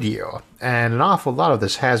good year, and an awful lot of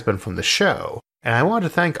this has been from the show, and I want to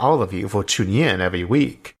thank all of you for tuning in every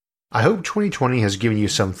week. I hope 2020 has given you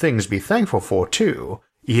some things to be thankful for too,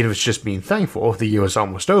 even if it's just being thankful the year is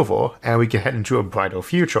almost over, and we can head into a brighter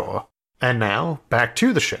future. And now, back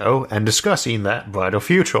to the show and discussing that brighter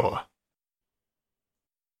future.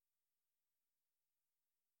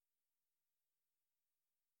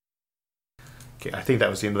 Okay, I think that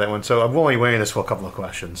was the end of that one. So I'm only wearing this for a couple of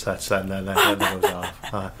questions. That goes off.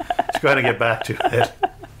 Let's go ahead and get back to it.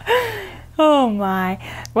 Oh my.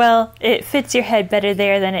 Well, it fits your head better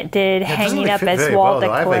there than it did hanging really up fit as very wall well,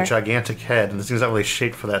 decor. I have a gigantic head, and this thing's not really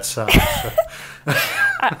shaped for that size. So.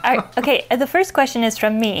 Okay, the first question is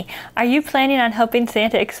from me. Are you planning on helping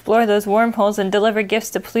Santa explore those wormholes and deliver gifts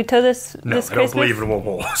to Pluto this Christmas? No, I don't believe in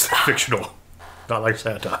wormholes. Fictional. Not like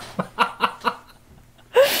Santa.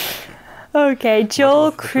 Okay,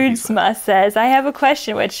 Joel Krudsma says, I have a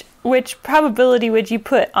question. Which probability would you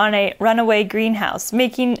put on a runaway greenhouse,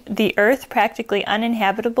 making the Earth practically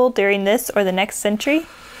uninhabitable during this or the next century?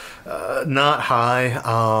 Not high.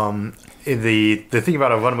 The thing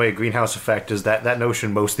about a runaway greenhouse effect is that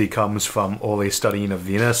notion mostly comes from early studying of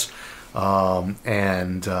Venus.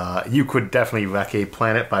 And you could definitely wreck a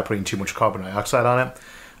planet by putting too much carbon dioxide on it.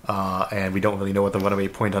 And we don't really know what the runaway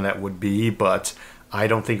point on that would be, but I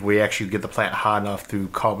don't think we actually get the planet hot enough through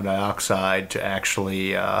carbon dioxide to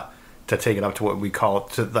actually to take it up to what we call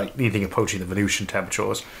to like anything approaching the Venusian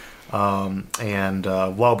temperatures. And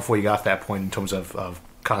well before you got to that point in terms of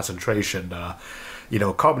concentration,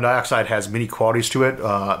 carbon dioxide has many qualities to it.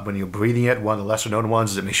 When you're breathing it, one of the lesser known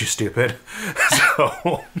ones is it makes you stupid.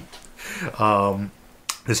 So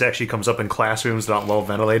this actually comes up in classrooms that aren't well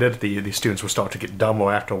ventilated. The students will start to get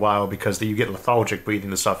dumber after a while because you get lethargic breathing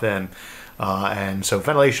the stuff in. And so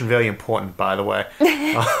ventilation, very important, by the way.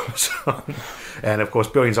 And of course,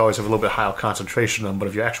 buildings always have a little bit higher concentration of them, but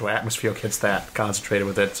if your actual atmosphere gets that concentrated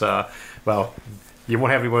with it, well, you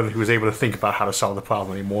won't have anyone who is able to think about how to solve the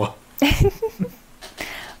problem anymore.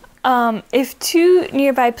 If 2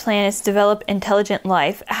 nearby planets develop intelligent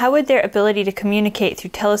life, how would their ability to communicate through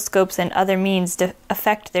telescopes and other means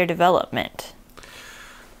affect their development?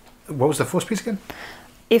 What was the first piece again?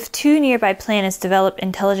 If 2 nearby planets develop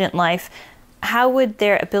intelligent life, how would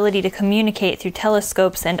their ability to communicate through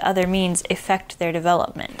telescopes and other means affect their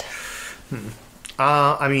development?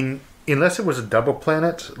 I mean, unless it was a double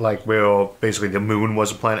planet, like where basically the moon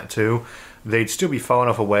was a planet too, they'd still be far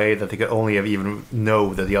enough away that they could only have even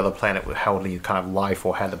know that the other planet held any kind of life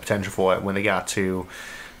or had the potential for it when they got to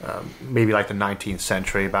maybe like the 19th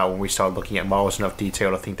century, about when we started looking at Mars enough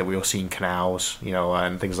detail to think that we were seeing canals,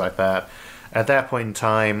 and things like that. At that point in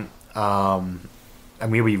time, it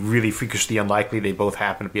would be really freakishly unlikely they both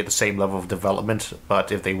happen to be at the same level of development,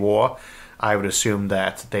 but if they were, I would assume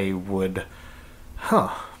that they would...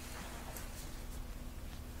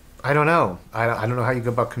 I don't know. I don't know how you go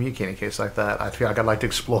about communicating in a case like that. I feel like I'd like to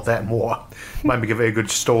explore that more. Might make a very good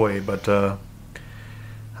story, but...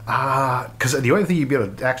 because the only thing you'd be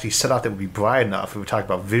able to actually set out that would be bright enough, if we talk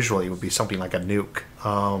about visually, would be something like a nuke.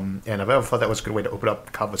 And I've ever thought that was a good way to open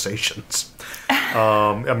up conversations.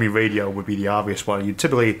 I mean, radio would be the obvious one.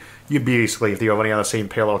 You'd basically, if they were running on the same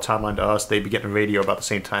parallel timeline to us, they'd be getting radio about the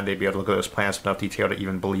same time. They'd be able to look at those planets with enough detail to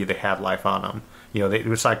even believe they had life on them.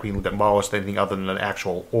 It's like when you look at Mars, anything other than an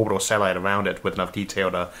actual orbital satellite around it with enough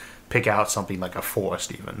detail to pick out something like a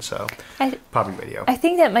forest even. So probably radio. I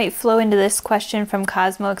think that might flow into this question from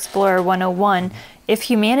Cosmo Explorer 101. If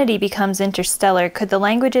humanity becomes interstellar, could the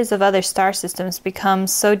languages of other star systems become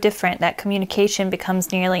so different that communication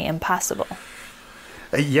becomes nearly impossible?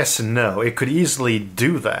 Yes and no. It could easily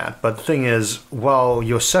do that, but the thing is, while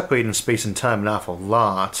you're separating space and time an awful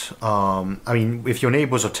lot, if your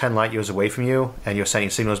neighbors are 10 light years away from you and you're sending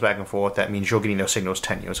signals back and forth, that means you're getting those signals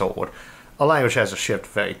 10 years old. A language has to shift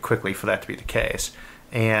very quickly for that to be the case.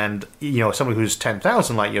 And, somebody who's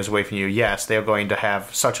 10,000 light years away from you, yes, they're going to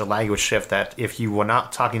have such a language shift that if you were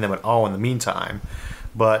not talking to them at all in the meantime,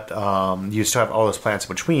 but you still have all those planets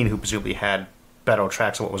in between who presumably had better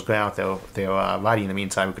tracks of what was going on they were writing in the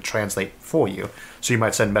meantime, who could translate for you. So you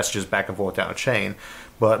might send messages back and forth down a chain.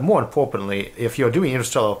 But more importantly, if you're doing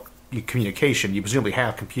interstellar communication, you presumably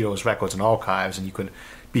have computers, records, and archives, and you could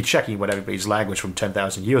be checking what everybody's language from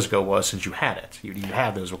 10,000 years ago was since you had it. You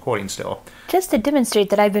have those recordings still. Just to demonstrate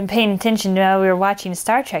that I've been paying attention while we were watching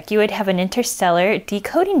Star Trek, you would have an interstellar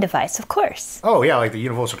decoding device, of course. Oh, yeah, like the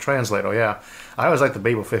universal translator, yeah. I always like the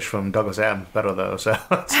babelfish from Douglas Adams better, though, so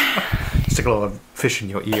stick a little fish in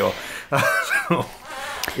your eel. So,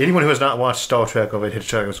 anyone who has not watched Star Trek or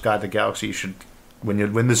Hitchhiker's Guide to the Galaxy, you should,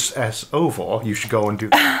 when this is over, you should go and do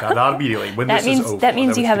that. Not immediately. That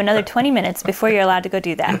means you have another 20 minutes before you're allowed to go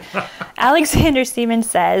do that. Alexander Seaman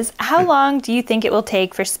says, how long do you think it will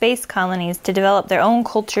take for space colonies to develop their own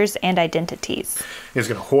cultures and identities? It's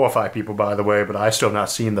going to horrify people, by the way, but I still have not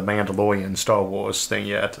seen the Mandalorian Star Wars thing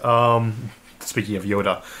yet. Speaking of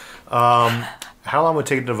Yoda. How long would it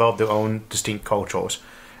take to develop their own distinct cultures?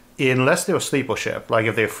 Unless they're a sleeper ship, like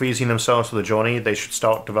if they're freezing themselves for the journey, they should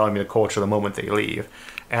start developing the culture the moment they leave.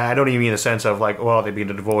 And I don't even mean in the sense of like, well, they're being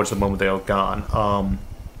divulged the moment they're gone.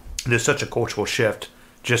 There's such a cultural shift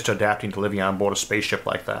just to adapting to living on board a spaceship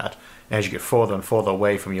like that. As you get further and further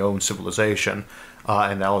away from your own civilization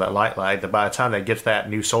and all that light, that by the time they get to that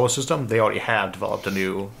new solar system, they already have developed a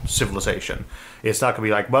new civilization. It's not going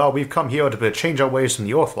to be like, well, we've come here to change our ways from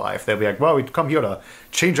the Earth life. They'll be like, well, we've come here to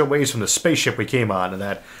change our ways from the spaceship we came on, and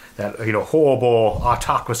that horrible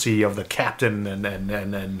autocracy of the captain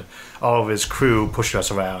and all of his crew pushing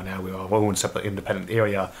us around. Now we're our own separate independent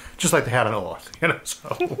area, just like they had on Earth.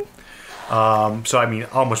 So I mean,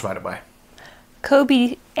 almost right away.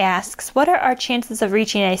 Kobe asks, what are our chances of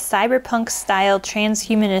reaching a cyberpunk-style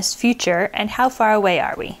transhumanist future, and how far away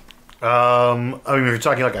are we? If you're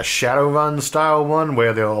talking like a Shadowrun style one,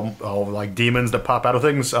 where they're all like demons that pop out of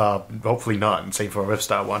things, hopefully not, save for a Rift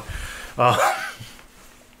style one. I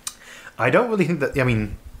don't really think that,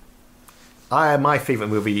 my favorite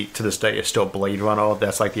movie to this day is still Blade Runner.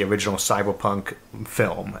 That's like the original cyberpunk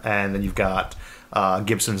film. And then you've got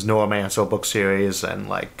Gibson's Neuromancer book series and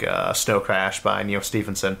like Snow Crash by Neil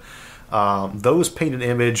Stephenson. Those paint an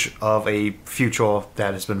image of a future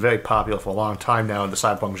that has been very popular for a long time now in the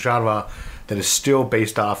cyberpunk genre, that is still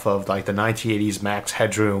based off of like the 1980s Max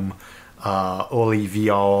Headroom early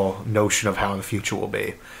VR notion of how the future will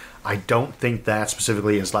be. I don't think that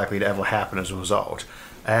specifically is likely to ever happen as a result.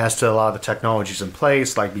 As to a lot of the technologies in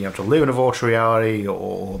place, like being able to live in a virtual reality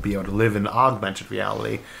or be able to live in augmented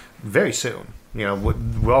reality, very soon.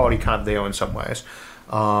 We're already kind of there in some ways.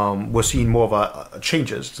 We're seeing more of a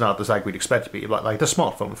changes. It's not like we'd expect it to be. Like the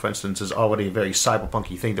smartphone, for instance, is already a very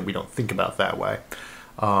cyberpunky thing that we don't think about that way.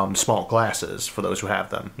 Smart glasses, for those who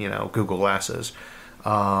have them, Google Glasses.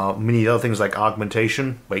 Many other things like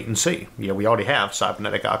augmentation, wait and see. We already have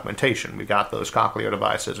cybernetic augmentation. We got those cochlear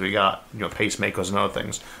devices. We got pacemakers and other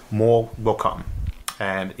things. More will come,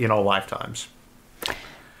 and in our lifetimes.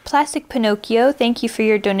 Plastic Pinocchio, thank you for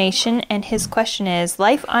your donation, and his question is,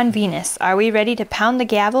 life on Venus, are we ready to pound the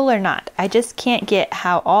gavel or not? I just can't get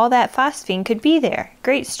how all that phosphine could be there.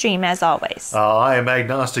 Great stream as always. I am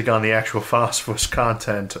agnostic on the actual phosphorus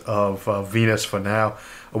content of Venus for now.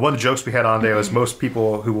 One of the jokes we had on there is most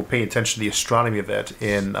people who were paying attention to the astronomy of it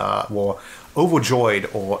were overjoyed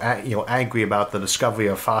or angry about the discovery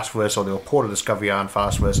of phosphorus or the reported discovery on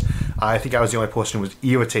phosphorus. I think I was the only person who was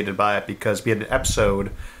irritated by it because we had an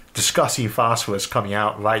episode discussing phosphorus coming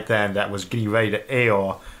out right then that was getting ready to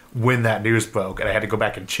air when that news broke, and I had to go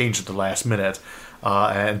back and change it at the last minute.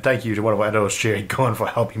 And thank you to one of our editors, Jerry Gunn, for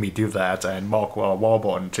helping me do that, and Mark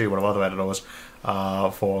Warburton, too, one of our other editors,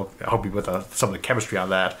 for helping with some of the chemistry on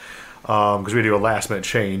that, because we do a last-minute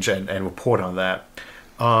change and report on that.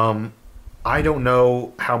 I don't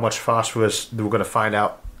know how much phosphorus we're going to find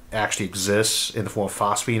out actually exists in the form of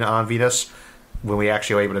phosphine on Venus, when we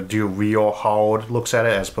actually are able to do real hard looks at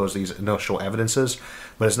it as opposed to these initial evidences.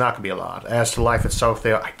 But it's not going to be a lot. As to life itself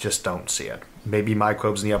there, I just don't see it. Maybe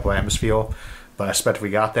microbes in the upper atmosphere, but I expect if we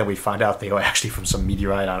got there, we find out they are actually from some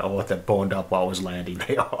meteorite on Earth that burned up while it was landing.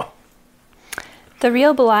 They are. The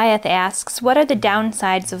Real Goliath asks, what are the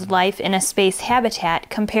downsides of life in a space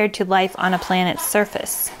habitat compared to life on a planet's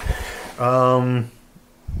surface? When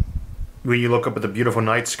you look up at the beautiful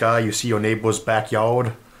night sky, you see your neighbor's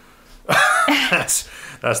backyard. that's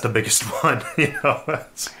the biggest one, you know.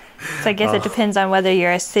 So I guess it depends on whether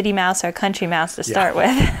you're a city mouse or a country mouse to start with.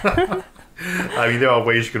 I mean, there are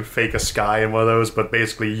ways you can fake a sky in one of those, but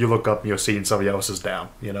basically you look up and you're seeing somebody else's down,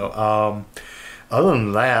 you know. Other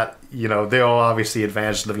than that, you know, there are obviously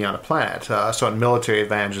advantages living on a planet. Certain military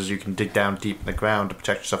advantages, you can dig down deep in the ground to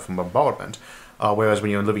protect yourself from bombardment. Whereas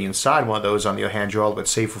when you're living inside one of those, on the other hand, you're a little bit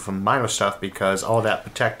safer from minor stuff because all that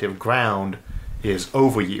protective ground is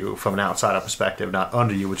over you from an outsider perspective, not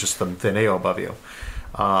under you, which is the thin air above you.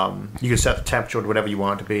 You can set the temperature to whatever you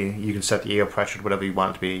want it to be. You can set the air pressure to whatever you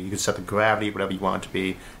want it to be. You can set the gravity to whatever you want it to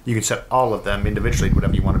be. You can set all of them individually to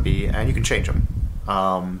whatever you want to be, and you can change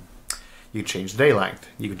them. You can change the day length.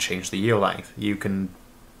 You can change the year length. You can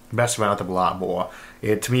mess around with them a lot more.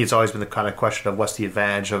 To me, it's always been the kind of question of what's the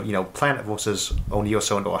advantage of, you know, planet versus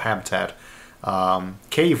neocylinder or habitat,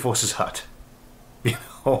 cave versus hut, you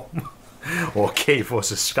know, or cave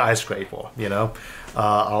versus skyscraper, you know.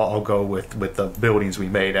 I'll go with the buildings we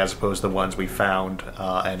made as opposed to the ones we found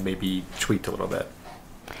and maybe tweaked a little bit.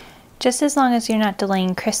 Just as long as you're not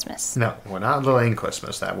delaying Christmas. No, we're not delaying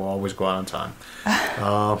Christmas. That will always go on time.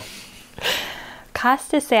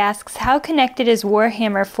 Costas asks, how connected is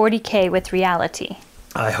Warhammer 40K with reality?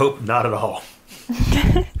 I hope not at all.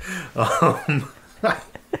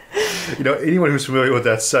 You know, anyone who's familiar with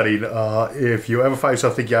that setting, if you ever find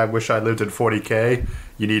yourself thinking, I wish I lived in 40K,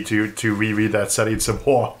 you need to reread that setting some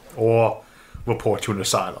more or report to an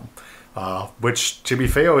asylum. Which, to be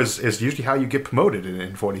fair, is usually how you get promoted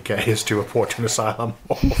in 40K, is to report to an asylum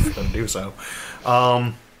or do so.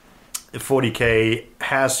 40K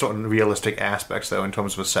has certain realistic aspects, though, in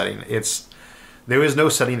terms of a setting. There is no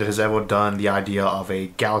setting that has ever done the idea of a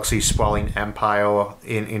galaxy-sprawling empire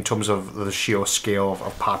in terms of the sheer scale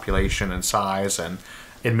of population and size and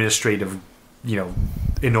administrative, you know,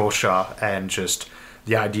 inertia, and just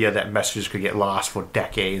the idea that messages could get lost for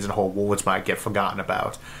decades and whole worlds might get forgotten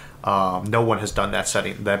about. No one has done that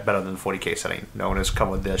setting that better than the 40K setting. No one has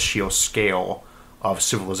covered the sheer scale of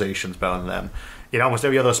civilizations better than them. In almost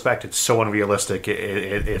every other aspect, it's so unrealistic.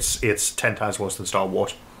 It's 10 times worse than Star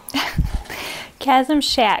Wars. Chasm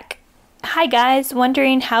Shack. Hi guys,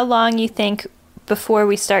 wondering how long you think before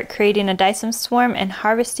we start creating a Dyson swarm and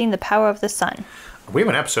harvesting the power of the sun. We have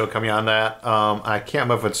an episode coming on that. I can't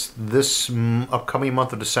remember if it's this upcoming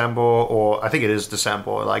month of December, or I think it is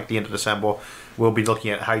December, like the end of December. We'll be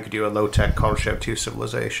looking at how you could do a low-tech Colorship 2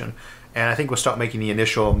 civilization. And I think we'll start making the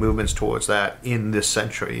initial movements towards that in this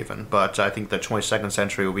century even. But I think the 22nd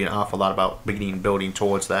century will be an awful lot about beginning building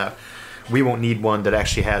towards that. We won't need one that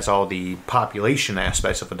actually has all the population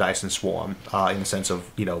aspects of a Dyson swarm in the sense of,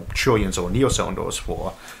 you know, trillions or neocylinders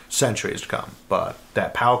for centuries to come. But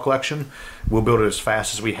that power collection, we'll build it as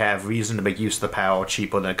fast as we have reason to make use of the power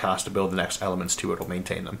cheaper than it costs to build the next elements to it or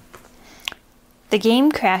maintain them. The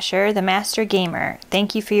Game Crasher, the Master Gamer,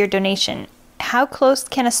 thank you for your donation. How close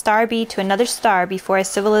can a star be to another star before a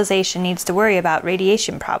civilization needs to worry about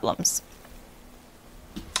radiation problems?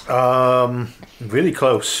 Really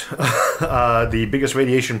close. The biggest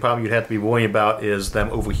radiation problem you'd have to be worrying about is them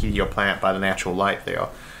overheating your planet by the natural light there.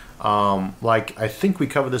 Like, I think we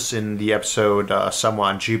covered this in the episode somewhere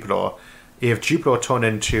on Jupiter. If Jupiter turned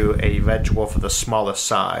into a red dwarf of the smallest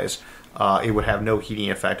size, it would have no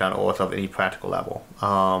heating effect on Earth of any practical level.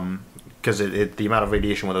 Because the amount of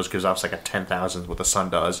radiation one of those gives off like a 10,000th what the sun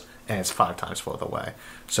does, and it's 5 times further away.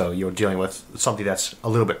 So you're dealing with something that's a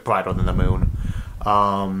little bit brighter than the moon.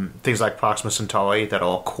 Things like Proxima Centauri that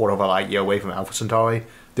are a quarter of a light year away from Alpha Centauri,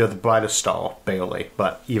 they're the brightest star, barely.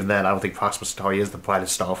 But even then, I don't think Proxima Centauri is the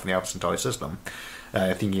brightest star from the Alpha Centauri system.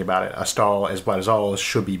 Thinking about it, a star as bright as ours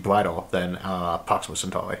should be brighter than Proxima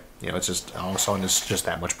Centauri. You know, it's just our sun is just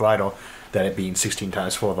that much brighter that it being 16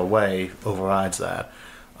 times further away overrides that.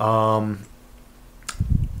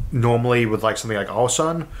 Normally, with like something like our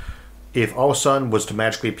sun, if our sun was to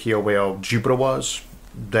magically appear where Jupiter was,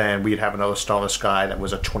 then we'd have another star in the sky that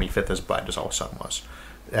was a 25th as bright as our sun was.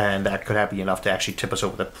 And that could be enough to actually tip us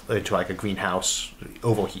over into like a greenhouse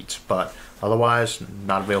overheat. But otherwise,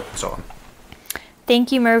 not a real concern.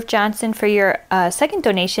 Thank you, Merv Johnson, for your second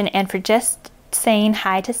donation and for just saying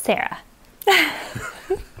hi to Sarah.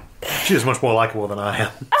 She is much more likable than I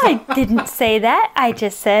am. I didn't say that. I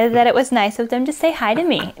just said that it was nice of them to say hi to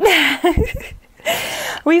me.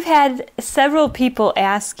 We've had several people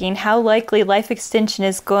asking how likely life extension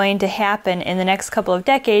is going to happen in the next couple of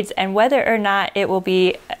decades and whether or not it will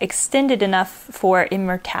be extended enough for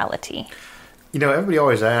immortality. You know, everybody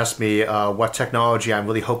always asks me what technology I'm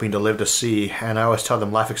really hoping to live to see, and I always tell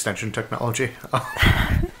them life extension technology.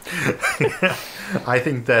 I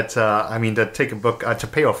think that, to take a book, to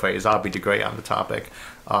paraphrase, I'll be great on the topic.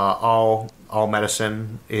 All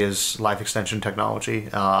medicine is life extension technology,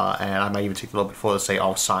 and I might even take a little bit further to say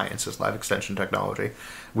all science is life extension technology.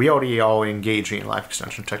 We already are engaging in life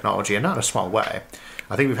extension technology, and not in a small way.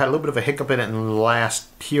 I think we've had a little bit of a hiccup in it in the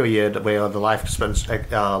last period where the life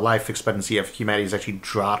expectancy of humanity has actually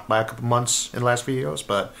dropped by a couple months in the last few years,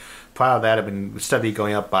 but prior to that, I've been steadily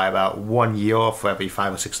going up by about 1 year for every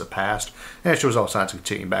 5 or 6 that passed, and it shows all signs of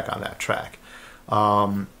continuing back on that track.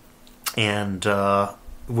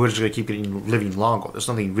 We're just going to keep living longer. There's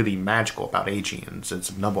nothing really magical about aging, and it's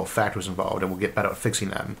a number of factors involved, and we'll get better at fixing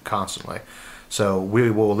them constantly. So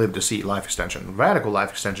we will live to see life extension. Radical life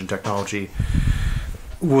extension technology,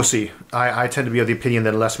 we'll see. I tend to be of the opinion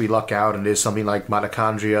that unless we luck out and there's something like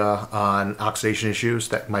mitochondria and oxidation issues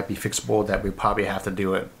that might be fixable, that we probably have to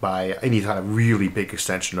do it by any kind of really big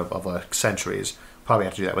extension of centuries. Probably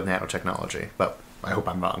have to do that with nanotechnology, but I hope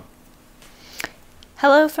I'm wrong.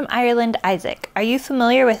 Hello from Ireland, Isaac. Are you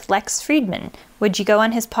familiar with Lex Friedman? Would you go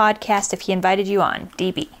on his podcast if he invited you on?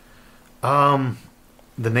 DB.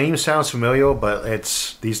 The name sounds familiar, but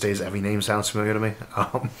these days every name sounds familiar to me.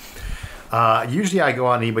 Usually I go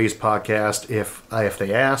on anybody's podcast if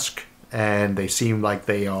they ask and they seem like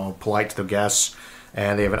they are polite to their guests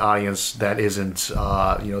and they have an audience that isn't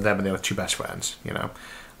them and their 2 best friends.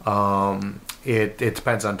 It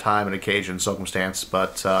depends on time and occasion, circumstance,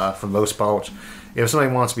 but for the most part, if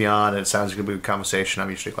somebody wants me on and it sounds like a good conversation, I'm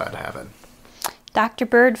usually glad to have it. Dr.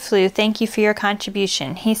 Birdflu, thank you for your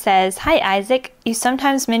contribution. He says, "Hi Isaac, you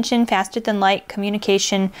sometimes mention faster-than-light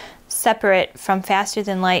communication separate from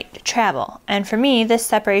faster-than-light travel. And for me, this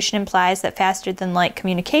separation implies that faster-than-light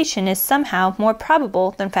communication is somehow more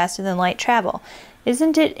probable than faster-than-light travel.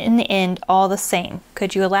 Isn't it in the end all the same?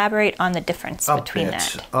 Could you elaborate on the difference between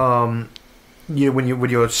that?" When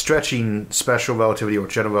you're stretching special relativity or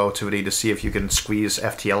general relativity to see if you can squeeze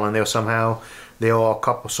FTL in there somehow, there are a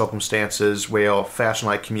couple of circumstances where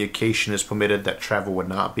faster-than-light communication is permitted that travel would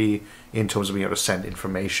not be, in terms of being able to send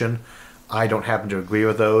information. I don't happen to agree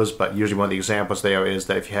with those, but usually one of the examples there is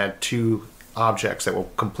that if you had 2 objects that were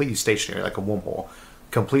completely stationary, like a wormhole,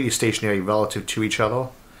 completely stationary relative to each other,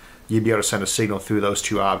 you'd be able to send a signal through those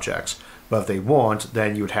 2 objects. But if they weren't,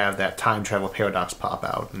 then you would have that time travel paradox pop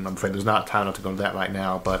out. And I'm afraid there's not time to go into that right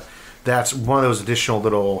now, but that's one of those additional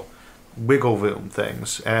little wiggle room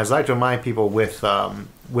things. And as I like to remind people with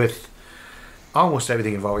almost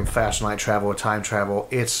everything involving faster-than-light travel or time travel,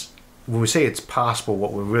 when we say it's possible,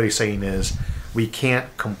 what we're really saying is we can't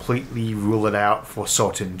completely rule it out for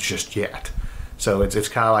certain just yet. So it's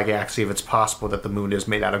kind of like actually if it's possible that the moon is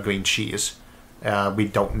made out of green cheese. We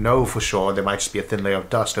don't know for sure. There might just be a thin layer of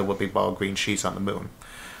dust over a big ball of green cheese on the moon.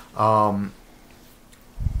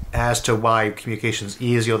 As to why communication is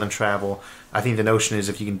easier than travel, I think the notion is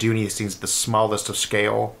if you can do these things at the smallest of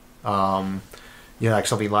scale, like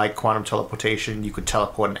something like quantum teleportation, you could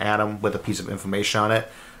teleport an atom with a piece of information on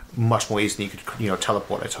it much more easily than you could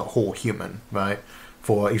teleport it to a whole human, right?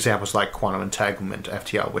 For examples like quantum entanglement,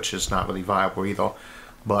 FTL, which is not really viable either.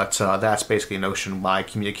 But that's basically a notion why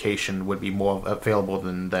communication would be more available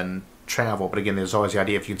than travel. But again, there's always the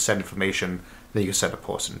idea if you can send information, then you can send a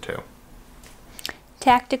person too.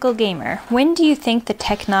 Tactical Gamer, when do you think the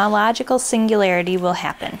technological singularity will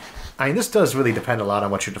happen? I mean, this does really depend a lot on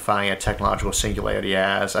what you're defining a technological singularity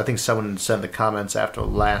as. I think someone said in the comments after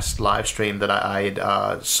last live stream that I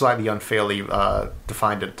had slightly unfairly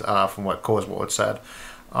defined it from what Corswell had said.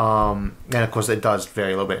 And of course, it does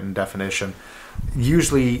vary a little bit in definition.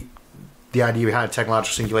 Usually, the idea behind a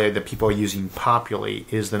technological singularity that people are using popularly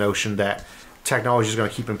is the notion that technology is going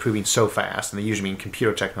to keep improving so fast, and they usually mean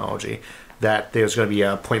computer technology, that there's going to be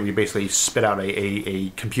a point where you basically spit out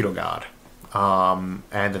a computer god. And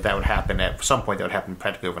that would happen at some point. That would happen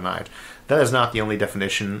practically overnight. That is not the only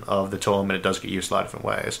definition of the term, and it does get used a lot of different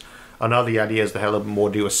ways. Another idea is that had a little bit more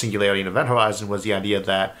to do with singularity and event horizon was the idea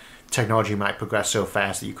that technology might progress so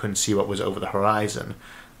fast that you couldn't see what was over the horizon.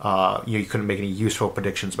 You couldn't make any useful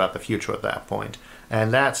predictions about the future at that point.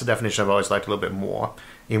 And that's a definition I've always liked a little bit more,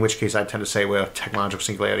 in which case I tend to say where technological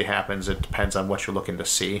singularity happens, it depends on what you're looking to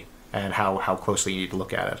see and how closely you need to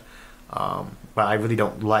look at it. But I really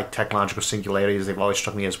don't like technological singularities. They've always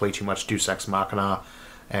struck me as way too much deus ex machina,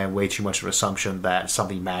 and way too much of an assumption that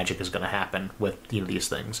something magic is going to happen with these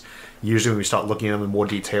things. Usually when we start looking at them in more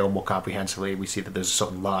detail, more comprehensively, we see that there's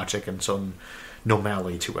certain logic and certain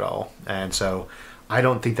normality to it all. And so I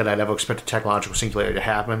don't think that I'd ever expect a technological singularity to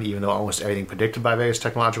happen, even though almost everything predicted by various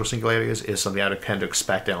technological singularities is something I'd tend to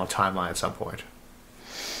expect on a timeline at some point.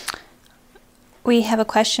 We have a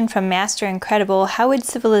question from Master Incredible. How would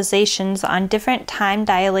civilizations on different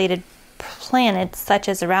time-dilated planets, such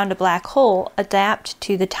as around a black hole, adapt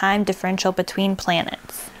to the time differential between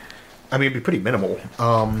planets? I mean, it'd be pretty minimal.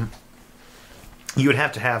 You would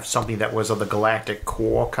have to have something that was of the galactic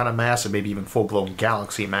core kind of mass, and maybe even full-blown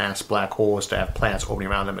galaxy mass black holes to have planets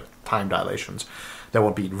orbiting around them at time dilations that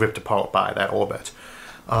won't be ripped apart by that orbit.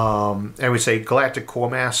 And we say galactic core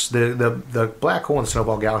mass. The black hole in the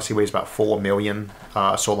Snowball Galaxy weighs about 4 million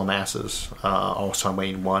solar masses, all sun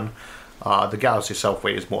weighing 1. The galaxy itself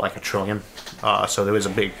weighs more like 1 trillion. So there is a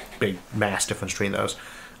big mass difference between those.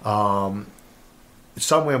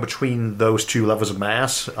 Somewhere between those two levels of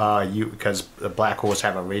mass, because the black holes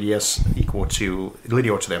have a radius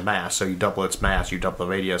linear to their mass, so you double its mass, you double the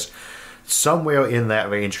radius. Somewhere in that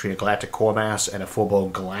range between a galactic core mass and a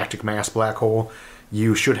full-blown galactic mass black hole,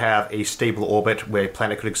 you should have a stable orbit where a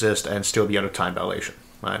planet could exist and still be under time dilation,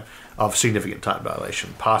 right? Of significant time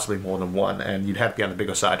dilation, possibly more than 1, and you'd have to be on the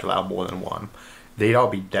bigger side to allow more than 1. They'd all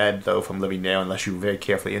be dead, though, from living there unless you very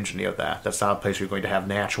carefully engineer that. That's not a place where you're going to have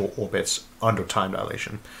natural orbits under time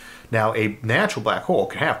dilation. Now, a natural black hole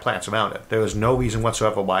can have planets around it. There is no reason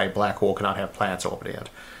whatsoever why a black hole cannot have planets orbiting it.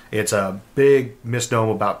 It's a big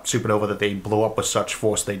misnomer about supernova that they blow up with such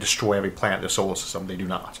force they destroy every planet in the solar system. They do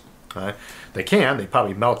not. Right? They can. They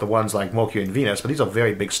probably melt the ones like Mercury and Venus, but these are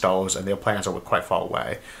very big stars, and their planets are quite far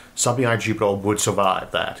away. Something like Jupiter would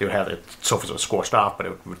survive that. It would have the surface scorched off, but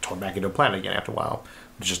it would turn back into a planet again after a while,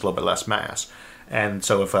 with just a little bit less mass. And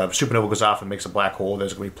so if a supernova goes off and makes a black hole,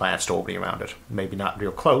 there's going to be planets orbiting around it. Maybe not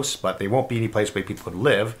real close, but they won't be any place where people could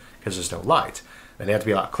live because there's no light. And they have to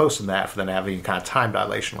be a lot closer than that for them to have any kind of time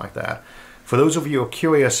dilation like that. For those of you who are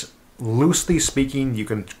curious, loosely speaking, you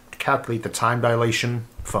can calculate the time dilation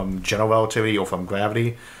from general relativity or from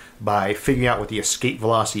gravity by figuring out what the escape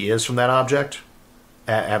velocity is from that object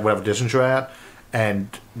at whatever distance you're at,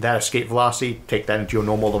 and that escape velocity, take that into your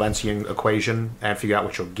normal Lorentzian equation and figure out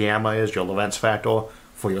what your gamma is, your Lorentz factor,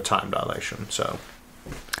 for your time dilation. So,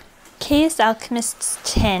 Chaos Alchemists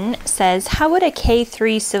 10 says, how would a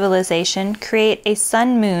K3 civilization create a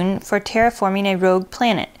sun-moon for terraforming a rogue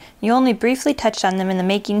planet? You only briefly touched on them in the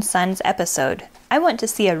Making Suns episode. I want to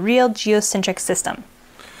see a real geocentric system.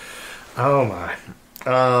 Oh my.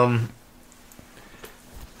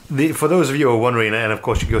 For those of you who are wondering, and of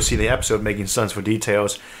course you can go see the episode Making Suns for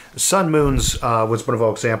details, sun moons was one of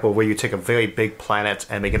our examples where you take a very big planet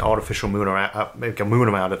and make an artificial moon around, make a moon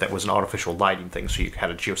around it that was an artificial lighting thing, so you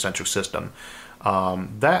had a geocentric system.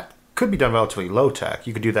 That could be done relatively low tech.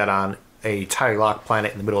 You could do that on a tightly locked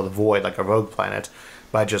planet in the middle of the void, like a rogue planet,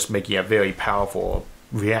 by just making a very powerful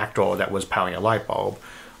reactor that was powering a light bulb.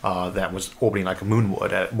 That was orbiting like a moon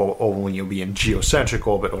would, or when you'll be in geocentric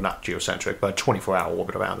orbit, or not geocentric, but 24-hour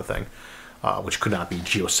orbit around the thing, which could not be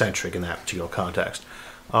geocentric in that particular context.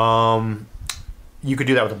 You could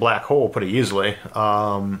do that with a black hole pretty easily,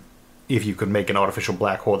 if you could make an artificial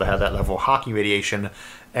black hole that had that level of Hawking radiation,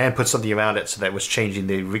 and put something around it so that it was changing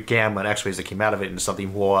the gamma and X-rays that came out of it into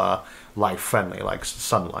something more life-friendly, like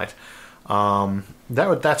sunlight.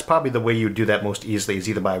 That's probably the way you would do that most easily, is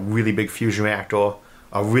either by a really big fusion reactor,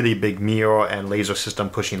 a really big mirror and laser system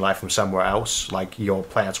pushing light from somewhere else, like your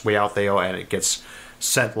planet's way out there and it gets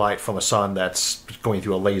sent light from a sun that's going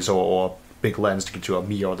through a laser or big lens to get to a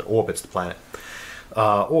mirror that orbits the planet.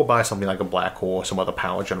 Or by something like a black hole or some other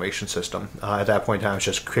power generation system. At that point in time, it's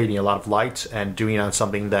just creating a lot of light and doing it on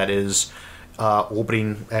something that is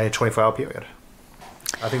orbiting a 24-hour period.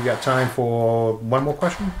 I think we got time for one more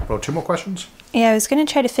question, or 2 more questions. Yeah, I was going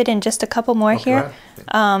to try to fit in just a couple more here.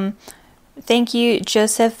 Thank you,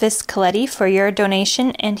 Joseph Viscoletti, for your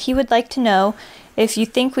donation, and he would like to know if you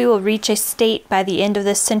think we will reach a state by the end of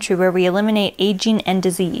this century where we eliminate aging and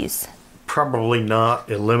disease. Probably not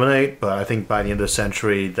eliminate, but I think by the end of the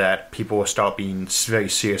century that people will start being very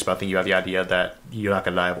serious about thinking about the idea that you're not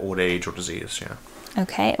going to die of old age or disease. Yeah.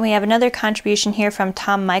 Okay, we have another contribution here from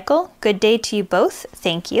Tom Michael. Good day to you both.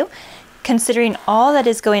 Thank you. Considering all that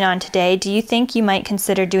is going on today, do you think you might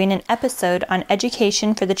consider doing an episode on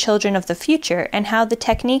education for the children of the future and how the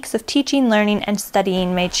techniques of teaching, learning, and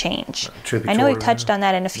studying may change? I know we touched on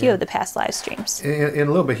that in a few of the past live streams. In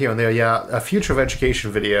a little bit here and there, yeah. A future of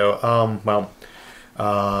education video. Well,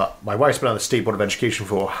 My wife's been on the State Board of Education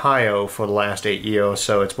for Ohio for the last 8 years,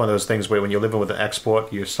 so it's one of those things where when you're living with an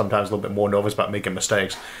export, you're sometimes a little bit more nervous about making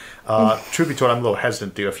mistakes. Truth be told, I'm a little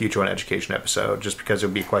hesitant to do a future on education episode, just because it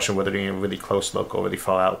would be a question whether doing a really close look or really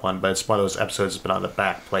far out one, but it's one of those episodes that's been on the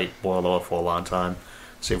back plate boil over for a long time.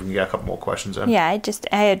 See if we can get a couple more questions in. Yeah,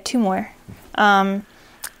 I had 2 more.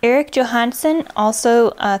 Eric Johansson,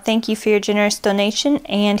 also thank you for your generous donation,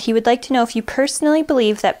 and he would like to know if you personally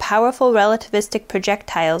believe that powerful relativistic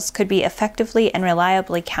projectiles could be effectively and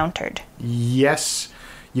reliably countered. Yes.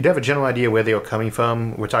 You'd have a general idea where they were coming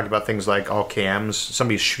from. We're talking about things like RKMs.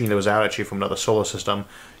 Somebody's shooting those out at you from another solar system.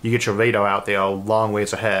 You get your radar out there a long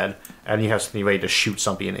ways ahead, and you have something ready to shoot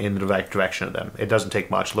something in the right direction of them. It doesn't take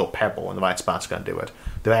much. A little pebble in the right spot's going to do it.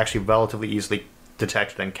 They're actually relatively easily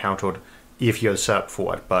detected and countered if you're set up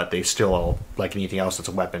for it, but they still are, like anything else that's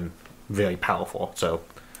a weapon, very powerful. So,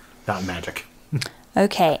 not magic.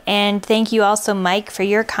 Okay, and thank you also, Mike, for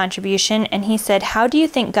your contribution. And he said, how do you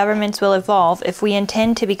think governments will evolve if we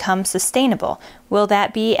intend to become sustainable? Will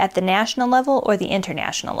that be at the national level or the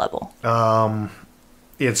international level?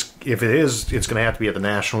 If it is, it's going to have to be at the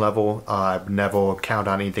national level. I'd never count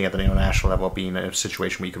on anything at the international level being a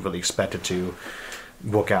situation where you could really expect it to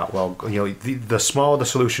work out well. The smaller the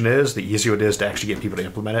solution is, the easier it is to actually get people to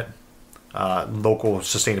implement it. Local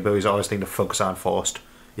sustainability is always the thing to focus on first.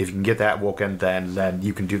 If you can get that working, then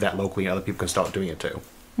you can do that locally and other people can start doing it too.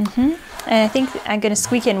 And I think I'm going to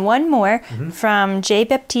squeak in one more from Jay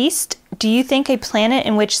Baptiste. Do you think a planet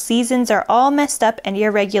in which seasons are all messed up and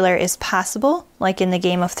irregular is possible, like in the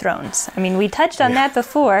Game of Thrones? I mean, we touched on that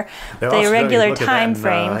before, the irregular time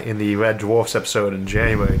frame. In the Red Dwarfs episode in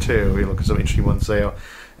January too, we look at some interesting ones there.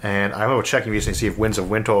 And I remember checking recently to see if Winds of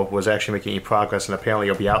Winter was actually making any progress, and apparently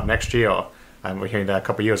it'll be out next year. I remember hearing that a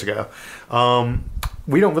couple years ago.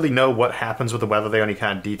 We don't really know what happens with the weather there, any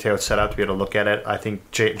kind of detailed setup to be able to look at it. I think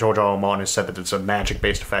George R. R. Martin has said that it's a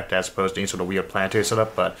magic-based effect as opposed to any sort of weird planetary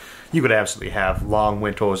setup, but you could absolutely have long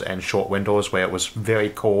winters and short winters where it was very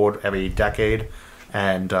cold every decade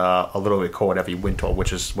and a little bit cold every winter,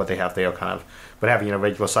 which is what they have there kind of. But having a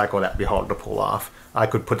regular cycle, that would be hard to pull off. I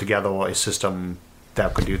could put together a system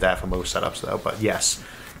that could do that for most setups, though, but yes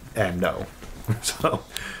and no. So,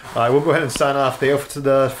 we'll go ahead and sign off there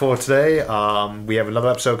for today. We have another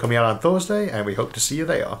episode coming out on Thursday, and we hope to see you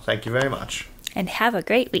there. Thank you very much. And have a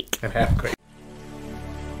great week.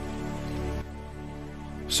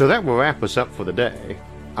 So that will wrap us up for the day.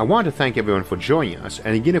 I want to thank everyone for joining us,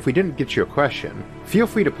 and again, if we didn't get your question, feel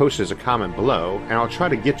free to post as a comment below, and I'll try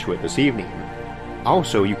to get to it this evening.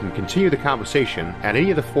 Also, you can continue the conversation at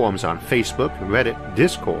any of the forums on Facebook, Reddit,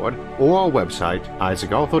 Discord, or our website,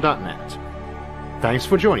 isaacarthur.net. Thanks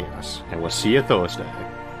for joining us, and we'll see you Thursday.